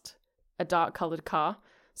past a dark coloured car,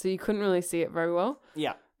 so you couldn't really see it very well.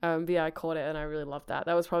 Yeah. But yeah, I caught it and I really loved that.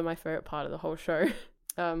 That was probably my favourite part of the whole show.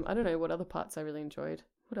 I don't know what other parts I really enjoyed.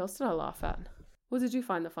 What else did I laugh at? What did you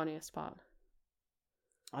find the funniest part?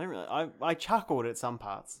 I chuckled at some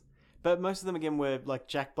parts. But most of them, again, were like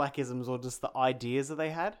Jack Blackisms or just the ideas that they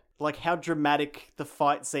had. Like how dramatic the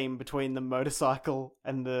fight scene between the motorcycle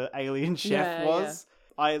and the alien chef was.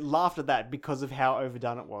 Yeah. I laughed at that because of how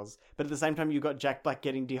overdone it was. But at the same time, you got Jack Black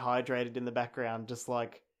getting dehydrated in the background, just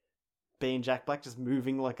like being Jack Black, just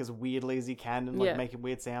moving like as weirdly as he can and like making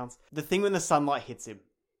weird sounds. The thing when the sunlight hits him.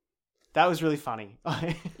 That was really funny.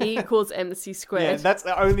 E equals MC squared. Yeah, that's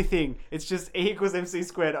the only thing. It's just E equals MC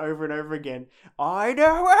squared over and over again. I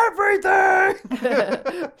know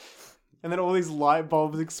everything! And then all these light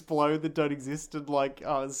bulbs explode that don't exist. And like,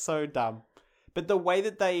 oh, it's so dumb. But the way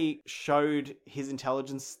that they showed his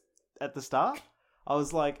intelligence at the start, I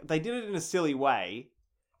was like, they did it in a silly way,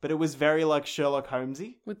 but it was very like Sherlock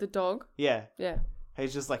Holmesy. With the dog? Yeah. Yeah.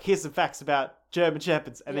 He's just like, here's some facts about German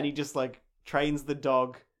Shepherds. And then he just like trains the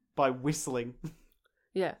dog by whistling.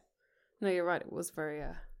 Yeah. No, you're right. It was very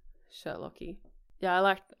Sherlocky. Yeah, I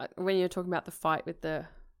liked when you were talking about the fight with the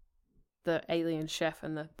alien chef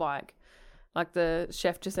and the bike. Like the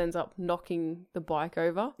chef just ends up knocking the bike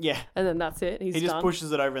over. Yeah. And then that's it. He's He just done.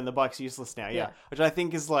 pushes it over and the bike's useless now. Yeah. Which I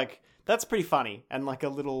think is like, that's pretty funny and like a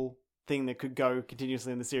little thing that could go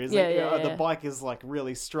continuously in the series. Like, the bike is like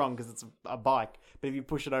really strong because it's a bike, but if you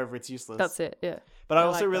push it over, it's useless. That's it, yeah. But I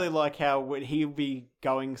also really like how when he'll be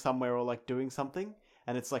going somewhere or like doing something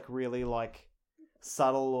and it's like really like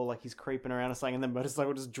subtle or like he's creeping around or something and the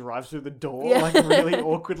motorcycle just drives through the door like really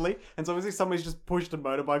awkwardly. And so obviously somebody's just pushed a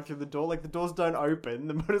motorbike through the door. Like the doors don't open,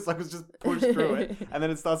 the motorcycle's just pushed through it and then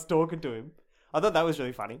it starts talking to him. I thought that was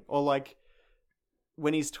really funny. Or like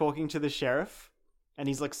when he's talking to the sheriff and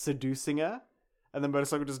he's like seducing her and the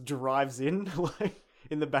motorcycle just drives in like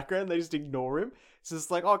in the background. They just ignore him. It's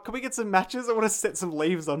just like, oh, can we get some matches? I want to set some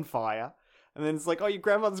leaves on fire. And then it's like, oh, your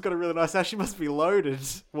grandmother's got a really nice house. She must be loaded.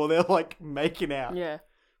 Well, they're like making out. Yeah.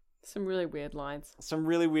 Some really weird lines.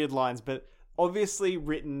 But obviously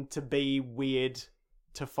written to be weird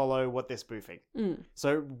to follow what they're spoofing.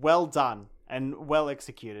 So well done and well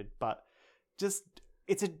executed, but just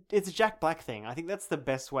it's a Jack Black thing. I think that's the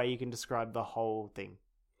best way you can describe the whole thing.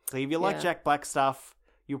 So if you like Jack Black stuff,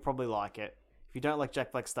 you'll probably like it. If you don't like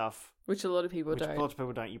Jack Black stuff, which a lot of people don't,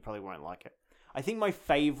 you probably won't like it. I think my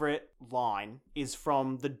favourite line is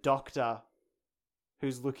from the doctor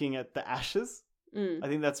who's looking at the ashes. I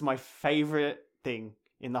think that's my favourite thing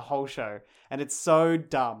in the whole show. And it's so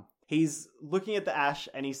dumb. He's looking at the ash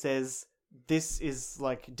and he says, this is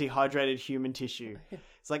like dehydrated human tissue.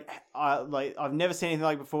 It's like I've never seen anything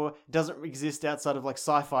like it before. It doesn't exist outside of like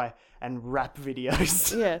sci-fi and rap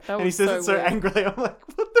videos. Yeah, that was and he says it so weird. angrily. I'm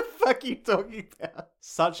like, what the fuck are you talking about?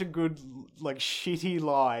 Such a good like shitty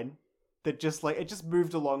line that just like it just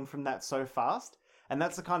moved along from that so fast. And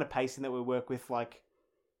that's the kind of pacing that we work with like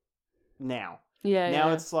now.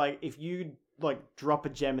 Now it's like if you like drop a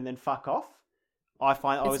gem and then fuck off, I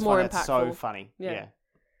always find that so funny. Yeah.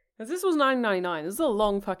 Because this was 1999. This is a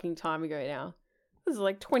long fucking time ago now. This is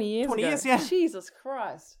like 20 years ago. 20 years, yeah. Jesus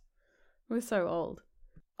Christ. We're so old.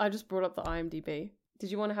 I just brought up the IMDb.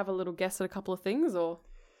 Did you want to have a little guess at a couple of things, or?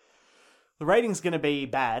 The rating's going to be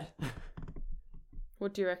bad.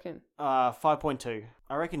 What do you reckon? 5.2.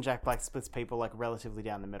 I reckon Jack Black splits people like relatively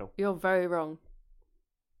down the middle. You're very wrong.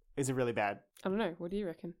 Is it really bad? I don't know. What do you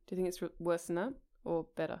reckon? Do you think it's worse than that or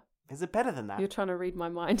better? Is it better than that? You're trying to read my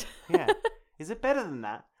mind. Yeah. Is it better than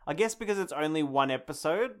that? I guess because it's only one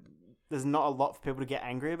episode, there's not a lot for people to get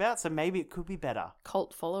angry about, so maybe it could be better.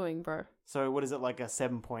 Cult following, bro. So what is it, like a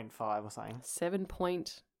 7.5 or something?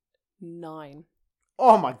 7.9.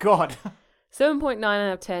 Oh my god. 7.9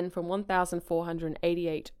 out of 10 from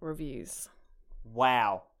 1,488 reviews.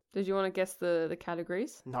 Wow. Did you want to guess the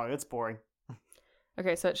categories? No, it's boring.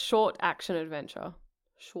 Okay, so it's short action adventure.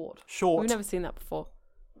 Short. Short? We've never seen that before.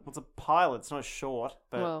 Well, it's a pilot, it's not short.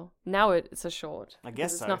 But well, now it's a short. I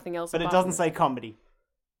guess so. There's nothing else but it above doesn't say comedy.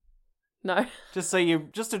 No. Just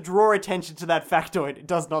to draw attention to that factoid, it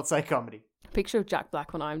does not say comedy. Picture of Jack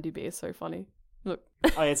Black on IMDb is so funny. Look.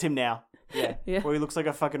 Oh, yeah, it's him now. Yeah. Yeah. Where he looks like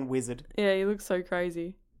a fucking wizard. Yeah, he looks so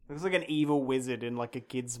crazy. Looks like an evil wizard in like a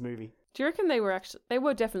kid's movie. Do you reckon they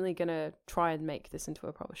were definitely going to try and make this into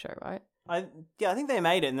a proper show, right? I think they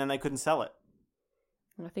made it and then they couldn't sell it.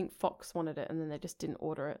 I think Fox wanted it and then they just didn't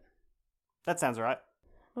order it. That sounds right.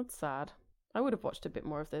 That's sad. I would have watched a bit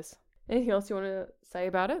more of this. Anything else you want to say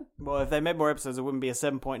about it? Well, if they made more episodes, it wouldn't be a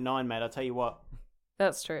 7.9, mate. I'll tell you what.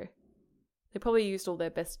 That's true. They probably used all their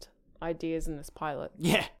best ideas in this pilot.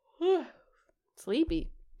 Yeah. Sleepy.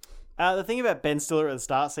 The thing about Ben Stiller at the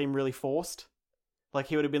start seemed really forced. Like,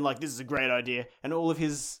 he would have been like, this is a great idea. And all of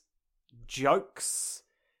his jokes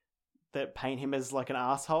that paint him as, like, an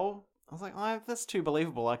asshole, I was like, oh, that's too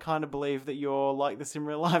believable. I kind of believe that you're like this in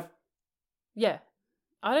real life. Yeah.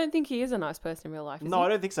 I don't think he is a nice person in real life, No, I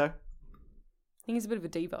don't think so. I think he's a bit of a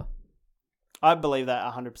diva. I believe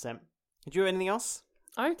that 100%. Did you have anything else?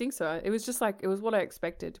 I don't think so. It was just like, it was what I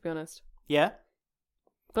expected, to be honest. Yeah?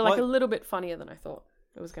 But like What? a little bit funnier than I thought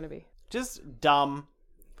it was going to be. Just dumb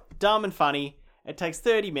and funny. It takes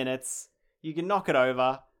 30 minutes. You can knock it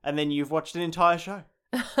over, and then you've watched an entire show.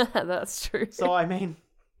 That's true. So, I mean,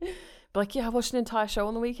 But like, yeah, I watched an entire show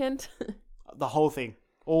on the weekend. the whole thing.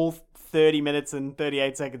 All 30 minutes and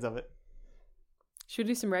 38 seconds of it. Should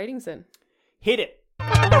we do some ratings then? Hit it.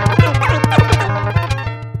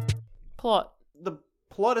 Plot. The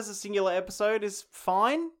plot as a singular episode is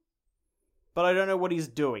fine, but I don't know what he's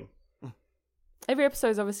doing. Every episode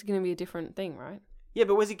is obviously going to be a different thing, right? Yeah,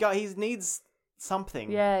 but where's he go? He needs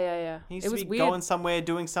something. Yeah. He needs It to was be weird. going somewhere,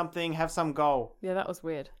 doing something, have some goal. Yeah, that was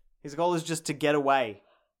weird. His goal is just to get away.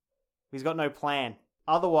 He's got no plan.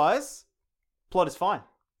 Otherwise, plot is fine.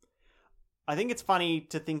 I think it's funny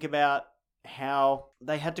to think about how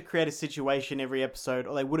they had to create a situation every episode,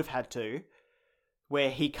 or they would have had to, where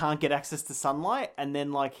he can't get access to sunlight, and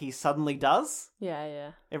then, like, he suddenly does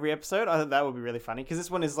Yeah. every episode. I thought that would be really funny, because this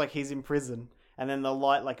one is, like, he's in prison, and then the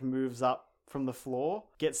light, like, moves up from the floor,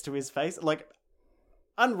 gets to his face, like,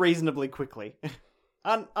 unreasonably quickly.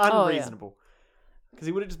 Unreasonable. Because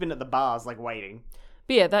he would have just been at the bars, like, waiting.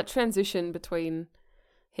 But yeah, that transition between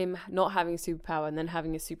him not having a superpower and then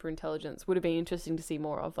having a super intelligence would have been interesting to see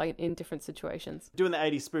more of, like, in different situations. Doing the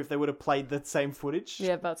 80s spoof, they would have played that same footage.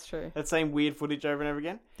 Yeah, that's true. That same weird footage over and over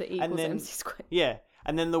again. The equals then- MC squared. Yeah.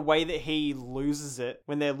 And then the way that he loses it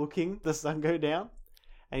when they're looking, the sun go down,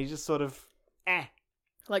 and he just sort of,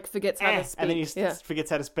 Like, forgets how to speak. and then he yeah. forgets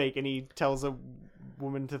how to speak, and he tells a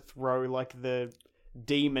woman to throw, like, the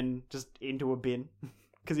demon just into a bin,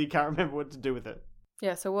 because he can't remember what to do with it.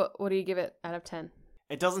 Yeah, so what do you give it out of 10?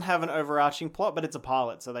 It doesn't have an overarching plot, but it's a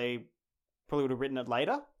pilot, so they probably would have written it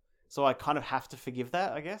later. So I kind of have to forgive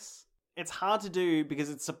that, I guess. It's hard to do because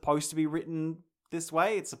it's supposed to be written this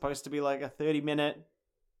way. It's supposed to be like a 30-minute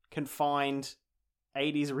confined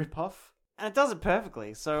 80s ripoff. And it does it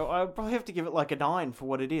perfectly, so I probably have to give it like a 9 for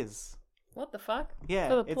what it is. What the fuck? Yeah,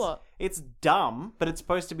 For the plot. It's dumb, but it's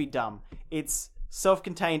supposed to be dumb. It's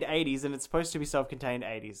self-contained 80s, and it's supposed to be self-contained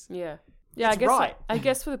 80s. Yeah. Yeah, It's right. I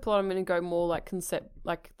guess for the plot I'm going to go more like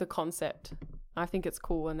the concept. I think it's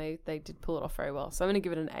cool and they did pull it off very well. So I'm going to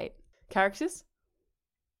give it an 8. Characters?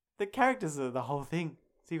 The characters are the whole thing.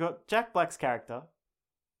 So you've got Jack Black's character,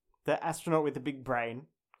 the astronaut with the big brain,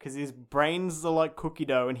 because his brains are like cookie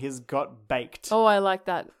dough and he's got baked. Oh, I like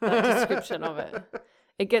that description of it.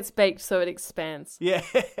 It gets baked so it expands. Yeah.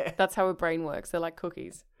 That's how a brain works. They're like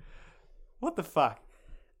cookies. What the fuck?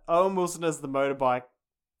 Owen Wilson as the motorbike.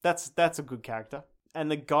 That's a good character. And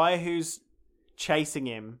the guy who's chasing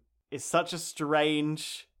him is such a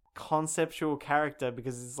strange conceptual character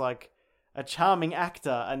because he's like a charming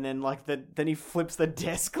actor, and then like then he flips the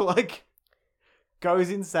desk, like goes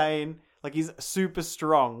insane. Like he's super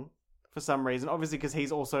strong for some reason, obviously because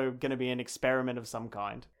he's also going to be an experiment of some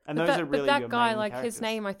kind. And those are really but your that guy, main like characters. his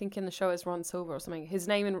name, I think in the show is Ron Silver or something. His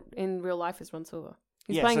name in real life is Ron Silver.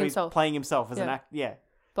 He's yeah, playing so himself. He's playing himself as an Yeah. act. Yeah.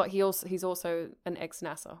 But he's also an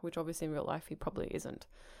ex-NASA, which obviously in real life he probably isn't.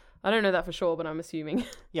 I don't know that for sure, but I'm assuming.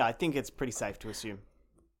 Yeah, I think it's pretty safe to assume.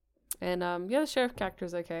 And the sheriff character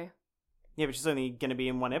is okay. Yeah, but she's only going to be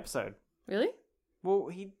in one episode. Really? Well,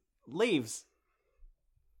 he leaves.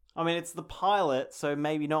 I mean, it's the pilot, so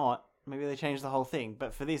maybe not. Maybe they changed the whole thing.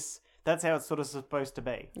 But for this, that's how it's sort of supposed to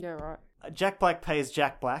be. Yeah, right. Jack Black plays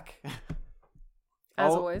Jack Black.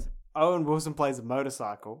 As Oh. always. Owen Wilson plays a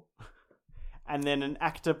motorcycle. And then an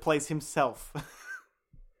actor plays himself.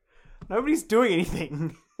 Nobody's doing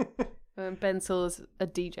anything. Ben Stiller's a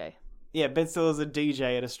DJ. Yeah, Ben Stiller's a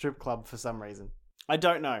DJ at a strip club for some reason. I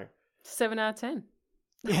don't know. 7 out of 10.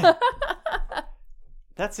 Yeah.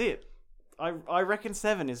 That's it. I reckon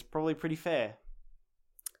 7 is probably pretty fair.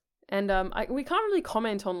 And we can't really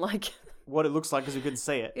comment on like What it looks like because we couldn't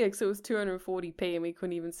see it. yeah, because it was 240p and we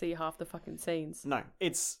couldn't even see half the fucking scenes. No,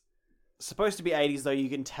 it's supposed to be 80s though. You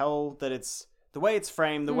can tell that it's the way it's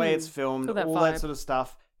framed, the way it's filmed, got that all that vibe. sort of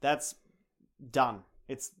stuff. That's done.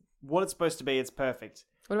 It's what it's supposed to be. It's perfect.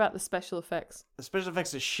 What about the special effects? The special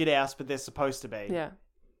effects are shit house, but they're supposed to be. Yeah.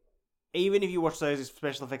 Even if you watch those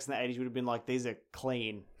special effects in the 80s, you would have been like, these are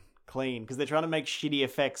clean, because they're trying to make shitty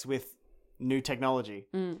effects with new technology.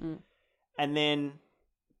 Mm-mm. And then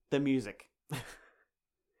the music.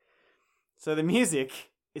 So the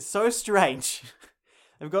music is so strange.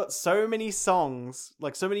 They've got so many songs,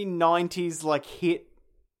 like so many 90s like hit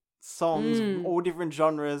songs, from all different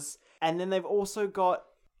genres. And then they've also got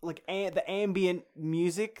like the ambient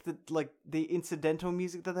music, the incidental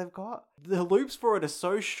music that they've got. The loops for it are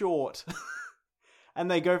so short and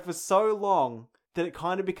they go for so long that it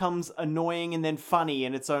kind of becomes annoying and then funny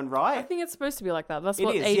in its own right. I think it's supposed to be like that. That's It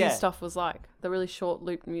what is, 80s yeah. stuff was like. The really short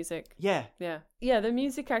looped music. Yeah. Yeah. Yeah, the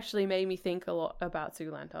music actually made me think a lot about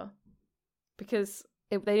Zoolander. Because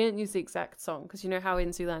they didn't use the exact song. Because you know how in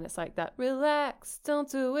Zoolander it's like that, relax, don't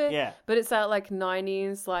do it. Yeah. But it's that like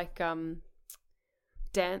 90s like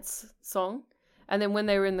dance song. And then when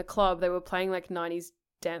they were in the club, they were playing like 90s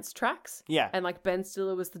dance tracks. Yeah. And like Ben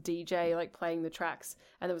Stiller was the DJ like playing the tracks.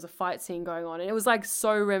 And there was a fight scene going on. And it was like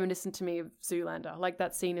so reminiscent to me of Zoolander. Like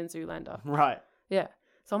that scene in Zoolander. Right. Yeah.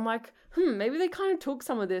 So I'm like, maybe they kind of took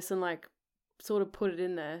some of this and like sort of put it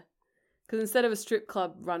in there. Because instead of a strip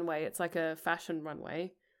club runway, it's like a fashion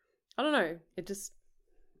runway. I don't know. It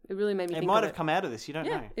really made me think It might of have come out of this. You don't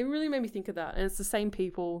know. it really made me think of that. And it's the same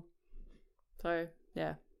people. So,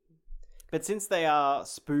 yeah. But since they are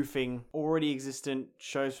spoofing already existent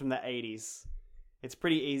shows from the 80s, it's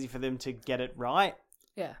pretty easy for them to get it right.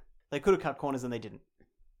 Yeah. They could have cut corners and they didn't.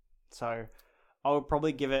 So I would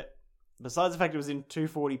probably give it, besides the fact it was in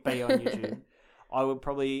 240p on YouTube, I would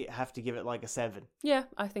probably have to give it like a 7. Yeah,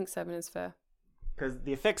 I think 7 is fair. Because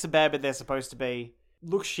the effects are bad, but they're supposed to be.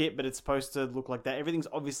 Look shit, but it's supposed to look like that. Everything's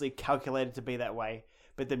obviously calculated to be that way.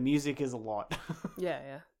 But the music is a lot. Yeah,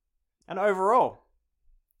 yeah. And overall,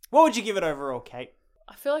 what would you give it overall, Kate?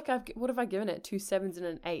 I feel like what have I given it? 2 7s and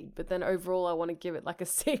an 8. But then overall I want to give it like a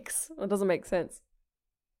 6. That doesn't make sense.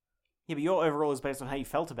 Yeah, but your overall is based on how you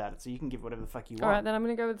felt about it, so you can give whatever the fuck you want. Alright, then I'm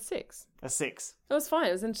going to go with a 6. A 6. It was fine.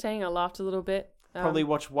 It was entertaining. I laughed a little bit. Probably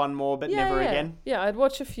watch one more, but never again. Yeah, I'd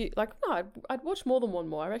watch a few. Like, no, I'd watch more than one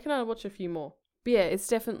more. I reckon I'd watch a few more. But yeah, it's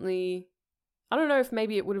definitely. I don't know if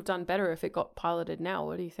maybe it would have done better if it got piloted now.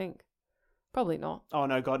 What do you think? Probably not. Oh,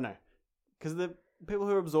 no, God, no. Because the people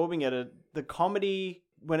who are absorbing it, the comedy,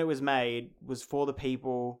 when it was made, was for the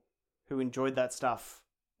people who enjoyed that stuff.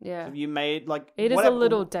 Yeah. So you made, like... It is a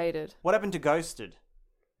little dated. What happened to Ghosted?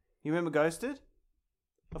 You remember Ghosted?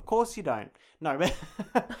 Of course you don't. No,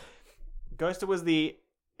 but... Ghosted was the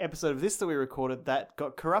episode of this that we recorded that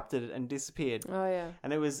got corrupted and disappeared. Oh, yeah.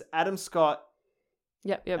 And it was Adam Scott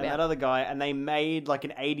Yep. and that other guy, and they made like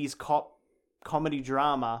an 80s cop comedy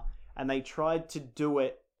drama, and they tried to do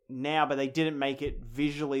it now, but they didn't make it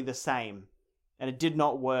visually the same. And it did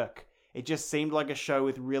not work. It just seemed like a show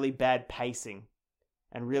with really bad pacing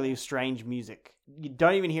and really strange music. You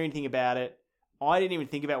don't even hear anything about it. I didn't even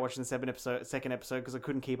think about watching the second episode because I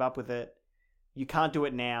couldn't keep up with it. You can't do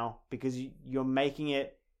it now because you're making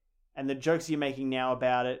it, and the jokes you're making now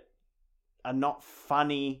about it are not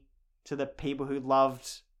funny to the people who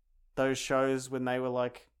loved those shows when they were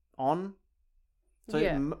like on. So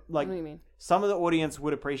Yeah. like What do you mean? some of the audience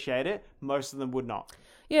would appreciate it, most of them would not.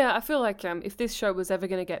 Yeah, I feel like if this show was ever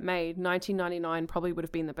going to get made, 1999 probably would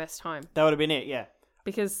have been the best time. That would have been it, yeah.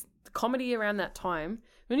 Because the comedy around that time,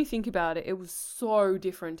 when you think about it, it was so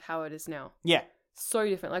different how it is now. Yeah. So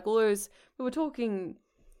different. Like all those, we were talking,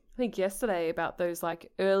 I think yesterday about those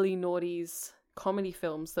like early noughties comedy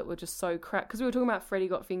films that were just so crap. Because we were talking about Freddy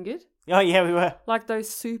Got Fingered. Oh, yeah, we were. Like those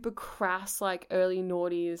super crass, like early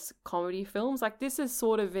noughties comedy films. Like this is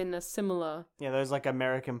sort of in a similar. Yeah, those like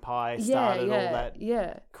American Pie started all that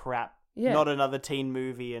Yeah. crap. Yeah. Not another teen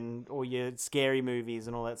movie or your scary movies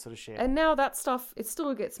and all that sort of shit. And now that stuff, it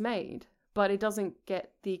still gets made, but it doesn't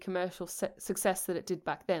get the commercial success that it did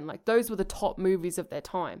back then. Like those were the top movies of their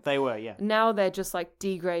time. They were, yeah. Now they're just like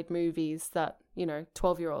D-grade movies that,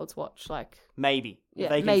 12-year-olds watch. Like Maybe. Yeah, if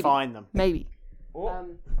they can maybe. find them. maybe. Oh.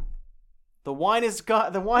 The wine's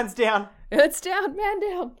down. It's down, man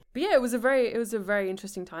down. But yeah, it was a very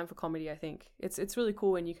interesting time for comedy, I think. It's really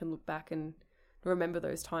cool when you can look back and remember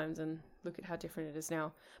those times and look at how different it is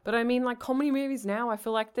now. But I mean, like comedy movies now, I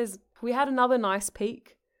feel like we had another nice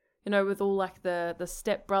peak, with all like the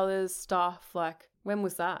Step Brothers stuff. Like, when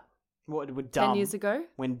was that? What were 10 dumb? years ago.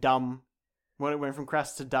 When it went from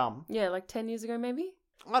crass to dumb. Yeah, like 10 years ago maybe.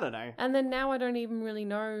 I don't know. And then now I don't even really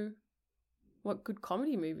know what good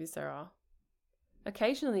comedy movies there are.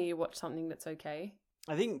 Occasionally you watch something that's okay.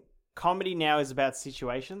 I think comedy now is about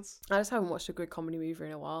situations. I just haven't watched a good comedy movie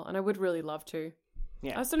in a while, and I would really love to.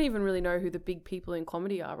 Yeah. I just don't even really know who the big people in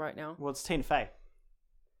comedy are right now. Well, it's Tina Fey.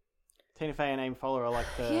 Tina Fey and Amy Poehler are like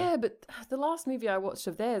the... Yeah, but the last movie I watched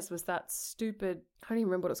of theirs was that stupid, I don't even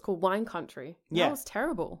remember what it's called, Wine Country. Yeah. That was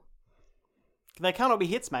terrible. They can't all be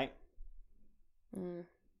hits, mate. Mm.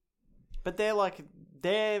 But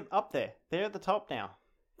they're up there. They're at the top now.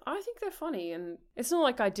 I think they're funny, and it's not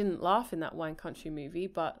like I didn't laugh in that Wine Country movie,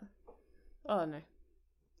 but I don't know.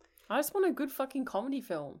 I just want a good fucking comedy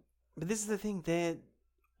film. But this is the thing. They're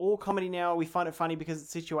all comedy now. We find it funny because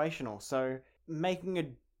it's situational. So making a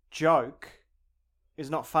joke is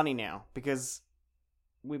not funny now because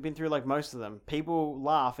we've been through like most of them. People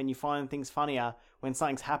laugh and you find things funnier when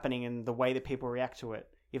something's happening and the way that people react to it.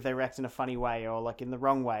 If they react in a funny way or like in the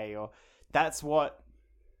wrong way, or that's what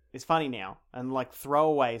is funny now. And like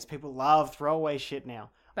throwaways, people love throwaway shit now.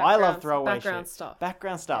 I love throwaway background shit. stuff.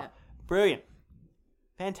 Background stuff. Yeah. Brilliant.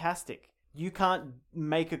 Fantastic. You can't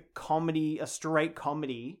make a straight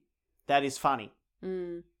comedy that is funny.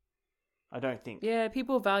 Mm. I don't think. Yeah,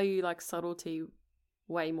 people value like subtlety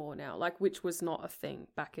way more now, like which was not a thing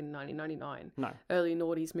back in 1999. No. Early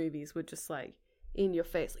noughties movies were just like in your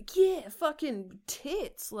face, like, yeah, fucking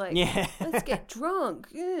tits, like, Yeah. let's get drunk,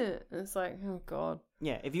 yeah. And it's like, oh god.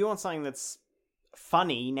 Yeah, if you want something that's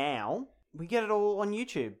funny now, we get it all on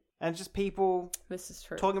YouTube. And it's just people This is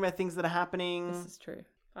true. talking about things that are happening. This is true.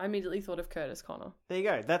 I immediately thought of Curtis Connor. There you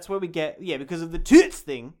go. That's where we get, because of the tits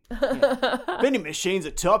thing. Yeah. Vending machines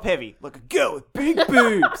are top heavy, like a girl with big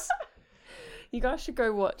boobs. You guys should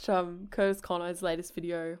go watch Curtis Connor's latest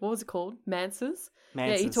video. What was it called? Manses?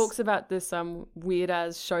 Yeah, he talks about this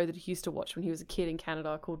weird-ass show that he used to watch when he was a kid in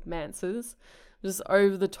Canada called Manses. Just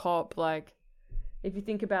over the top, like, if you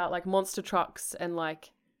think about, like, monster trucks and,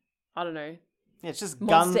 like, I don't know. Yeah, it's just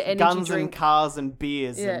Monster energy guns drink. and cars and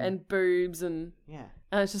beers. Yeah, and boobs and... Yeah.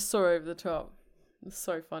 And it's just so over the top. It's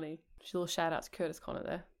so funny. Just a little shout out to Curtis Connor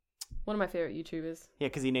there. One of my favourite YouTubers. Yeah,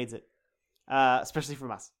 because he needs it. Especially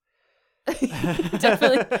from us.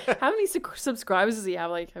 Definitely. How many subscribers does he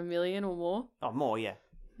have? Like 1 million or more? Oh, more, yeah.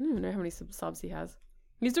 I don't even know how many subs he has.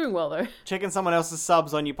 He's doing well though. Checking someone else's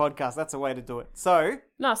subs on your podcast, that's a way to do it. So...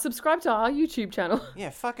 Nah, subscribe to our YouTube channel. Yeah,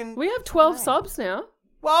 fucking... We have 12 subs now.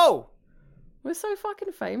 Whoa! We're so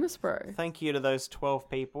fucking famous, bro. Thank you to those 12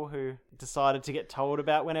 people who decided to get told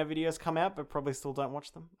about when our videos come out, but probably still don't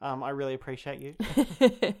watch them. I really appreciate you.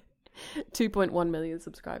 2.1 million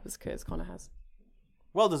subscribers Curtis Connor has.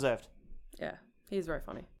 Well deserved. Yeah, he's very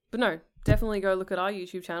funny. But no, definitely go look at our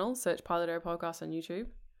YouTube channel. Search Pilot Error Podcast on YouTube.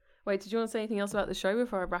 Wait, did you want to say anything else about the show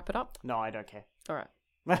before I wrap it up? No, I don't care. All right.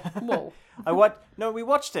 Whoa. We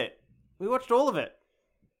watched it. We watched all of it.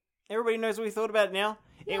 Everybody knows what we thought about it now.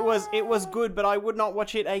 Yay! It was good, but I would not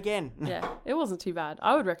watch it again. Yeah, it wasn't too bad.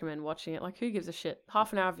 I would recommend watching it. Like, who gives a shit?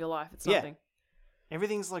 Half an hour of your life, it's nothing.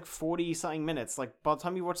 Everything's like 40-something minutes. Like, by the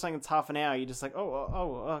time you watch something that's half an hour, you're just like,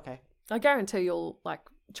 oh, okay. I guarantee you'll, like,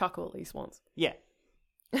 chuckle at least once. Yeah.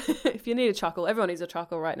 If you need a chuckle, everyone needs a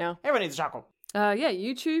chuckle right now. Everyone needs a chuckle. Yeah,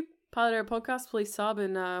 YouTube, Pilot Error Podcast. Please sub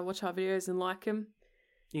and watch our videos and like them.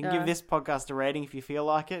 You can give this podcast a rating if you feel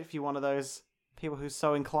like it, if you're one of those people who's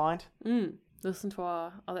so inclined. Listen to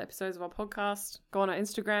our other episodes of our podcast. Go on our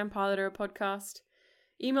Instagram, Pilot Error Podcast.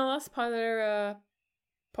 Email us,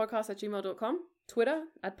 piloterrorpodcast@gmail.com. Twitter,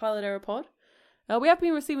 @piloterrorpod. We have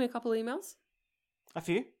been receiving a couple of emails. A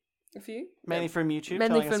few. Mainly from YouTube,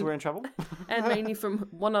 telling us we're in trouble. And mainly from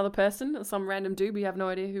one other person, some random dude. We have no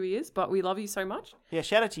idea who he is, but we love you so much. Yeah,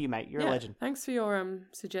 shout out to you, mate. You're a legend. Thanks for your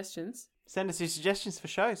suggestions. Send us your suggestions for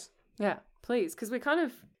shows. Yeah, please. Because we're kind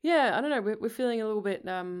of, I don't know, we're feeling a little bit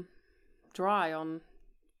dry on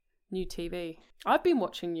new TV. I've been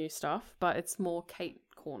watching new stuff, but it's more Kate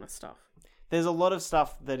Corner stuff. There's a lot of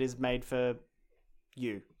stuff that is made for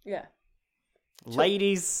you. Yeah.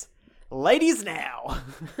 Ladies now.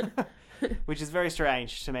 Which is very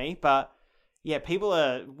strange to me, but yeah,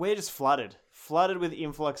 we're just flooded with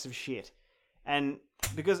influx of shit. And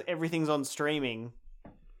because everything's on streaming,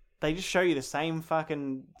 they just show you the same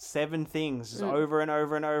fucking 7 things just over and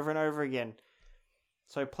over and over and over again.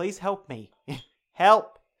 So please help me.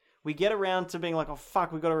 Help! We get around to being like, oh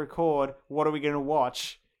fuck, we got to record. What are we going to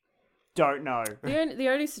watch? Don't know. The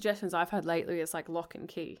only suggestions I've had lately is like Lock and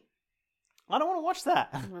Key. I don't want to watch that.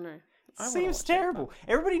 I know. Seems terrible.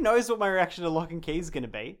 Everybody knows what my reaction to Lock and Key is going to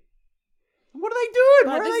be. What are they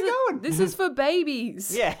doing? Where are they going? This is for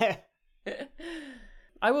babies. Yeah.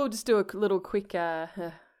 I will just do a little quick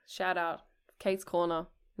shout out. Kate's Corner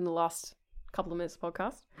in the last couple of minutes of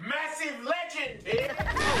podcast. Massive legend here.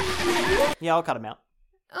 Yeah, I'll cut him out.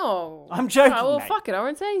 Oh. I'm joking, Alright, well, mate. fuck it. I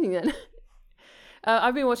won't say anything then.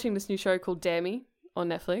 I've been watching this new show called Dare Me on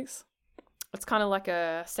Netflix. It's kind of like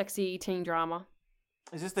a sexy teen drama.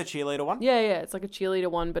 Is this the cheerleader one? Yeah, it's like a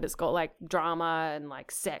cheerleader one, but it's got like drama and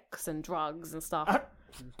like sex and drugs and stuff.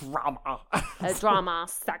 Drama. Drama,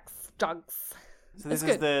 sex, drugs. So this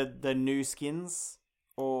It's is the new Skins?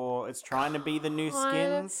 Or it's trying to be the new Kinda.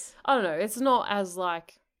 Skins? I don't know. It's not as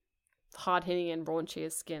like hard-hitting and raunchy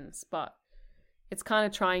as Skins, but it's kind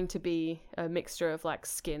of trying to be a mixture of like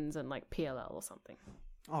Skins and like PLL or something.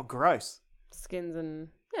 Oh, gross. Skins and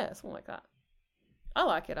yeah, something like that. I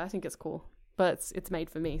like it. I think it's cool, but it's made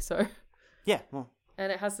for me. So, Yeah, well,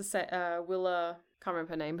 and it has the set Willa. Can't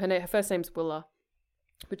remember her name. Her first name's Willa,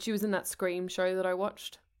 but she was in that Scream show that I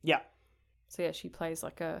watched. yeah. So yeah, she plays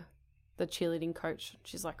like the cheerleading coach.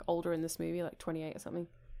 She's like older in this movie, like 28 or something.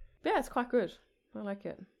 But yeah, it's quite good. I like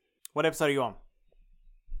it. What episode are you on?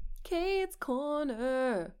 Kate's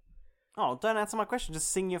Corner. Oh, don't answer my question. Just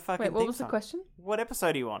sing your fucking Wait, what theme was the song. question? What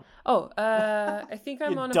episode are you on? Oh, I think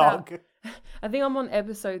I'm You on dog. I think I'm on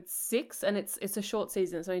episode 6, and it's a short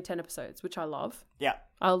season. It's only 10 episodes, which I love. Yeah.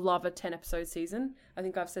 I love a 10 episode season. I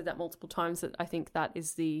think I've said that multiple times that I think that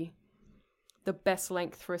is the best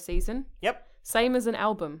length for a season. Yep. Same as an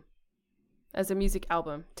album, as a music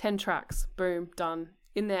album. 10 tracks, boom, done.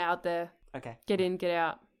 In there, out there, Okay. get in, get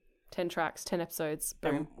out. 10 tracks, 10 episodes,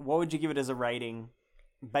 boom. And what would you give it as a rating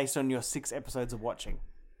based on your 6 episodes of watching?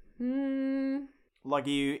 Like, are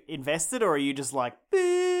you invested or are you just like,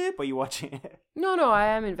 beep, are you watching it? No, I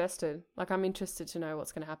am invested. Like, I'm interested to know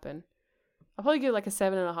what's going to happen. I'll probably give it like a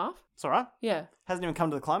 7.5. It's alright. Yeah. Hasn't even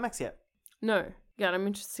come to the climax yet. No. Yeah, I'm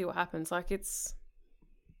interested to see what happens. Like, it's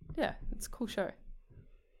a cool show.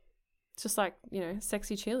 It's just like,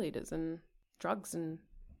 sexy cheerleaders and drugs and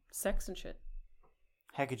sex and shit.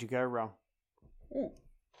 How could you go wrong?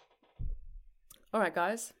 All right,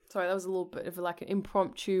 guys. Sorry, that was a little bit of like an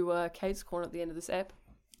impromptu Kate's Corner at the end of this ep.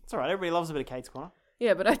 It's alright. Everybody loves a bit of Kate's Corner.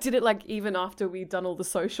 Yeah, but I did it like even after we'd done all the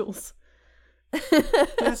socials. Do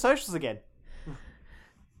the socials again.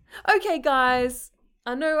 Okay, guys.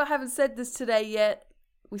 I know I haven't said this today yet.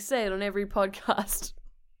 We say it on every podcast.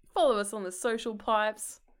 Follow us on the social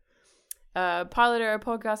pipes.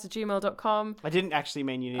 pilotarrowpodcast@gmail.com. I didn't actually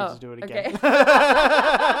mean you needed to do it again. Okay.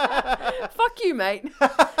 Fuck you, mate. You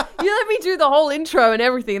let me do the whole intro and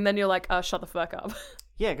everything, and then you're like, shut the fuck up.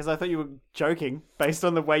 Yeah, because I thought you were joking based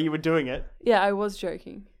on the way you were doing it. Yeah, I was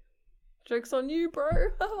joking. Joke's on you, bro.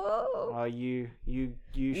 Oh, you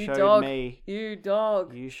showed dog. me. You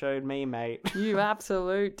dog. You showed me, mate. You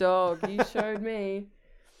absolute dog. You showed me.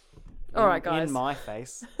 All right, guys. In my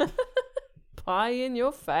face. Pie in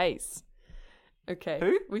your face. Okay.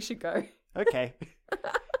 Who? We should go. Okay.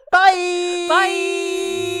 Bye!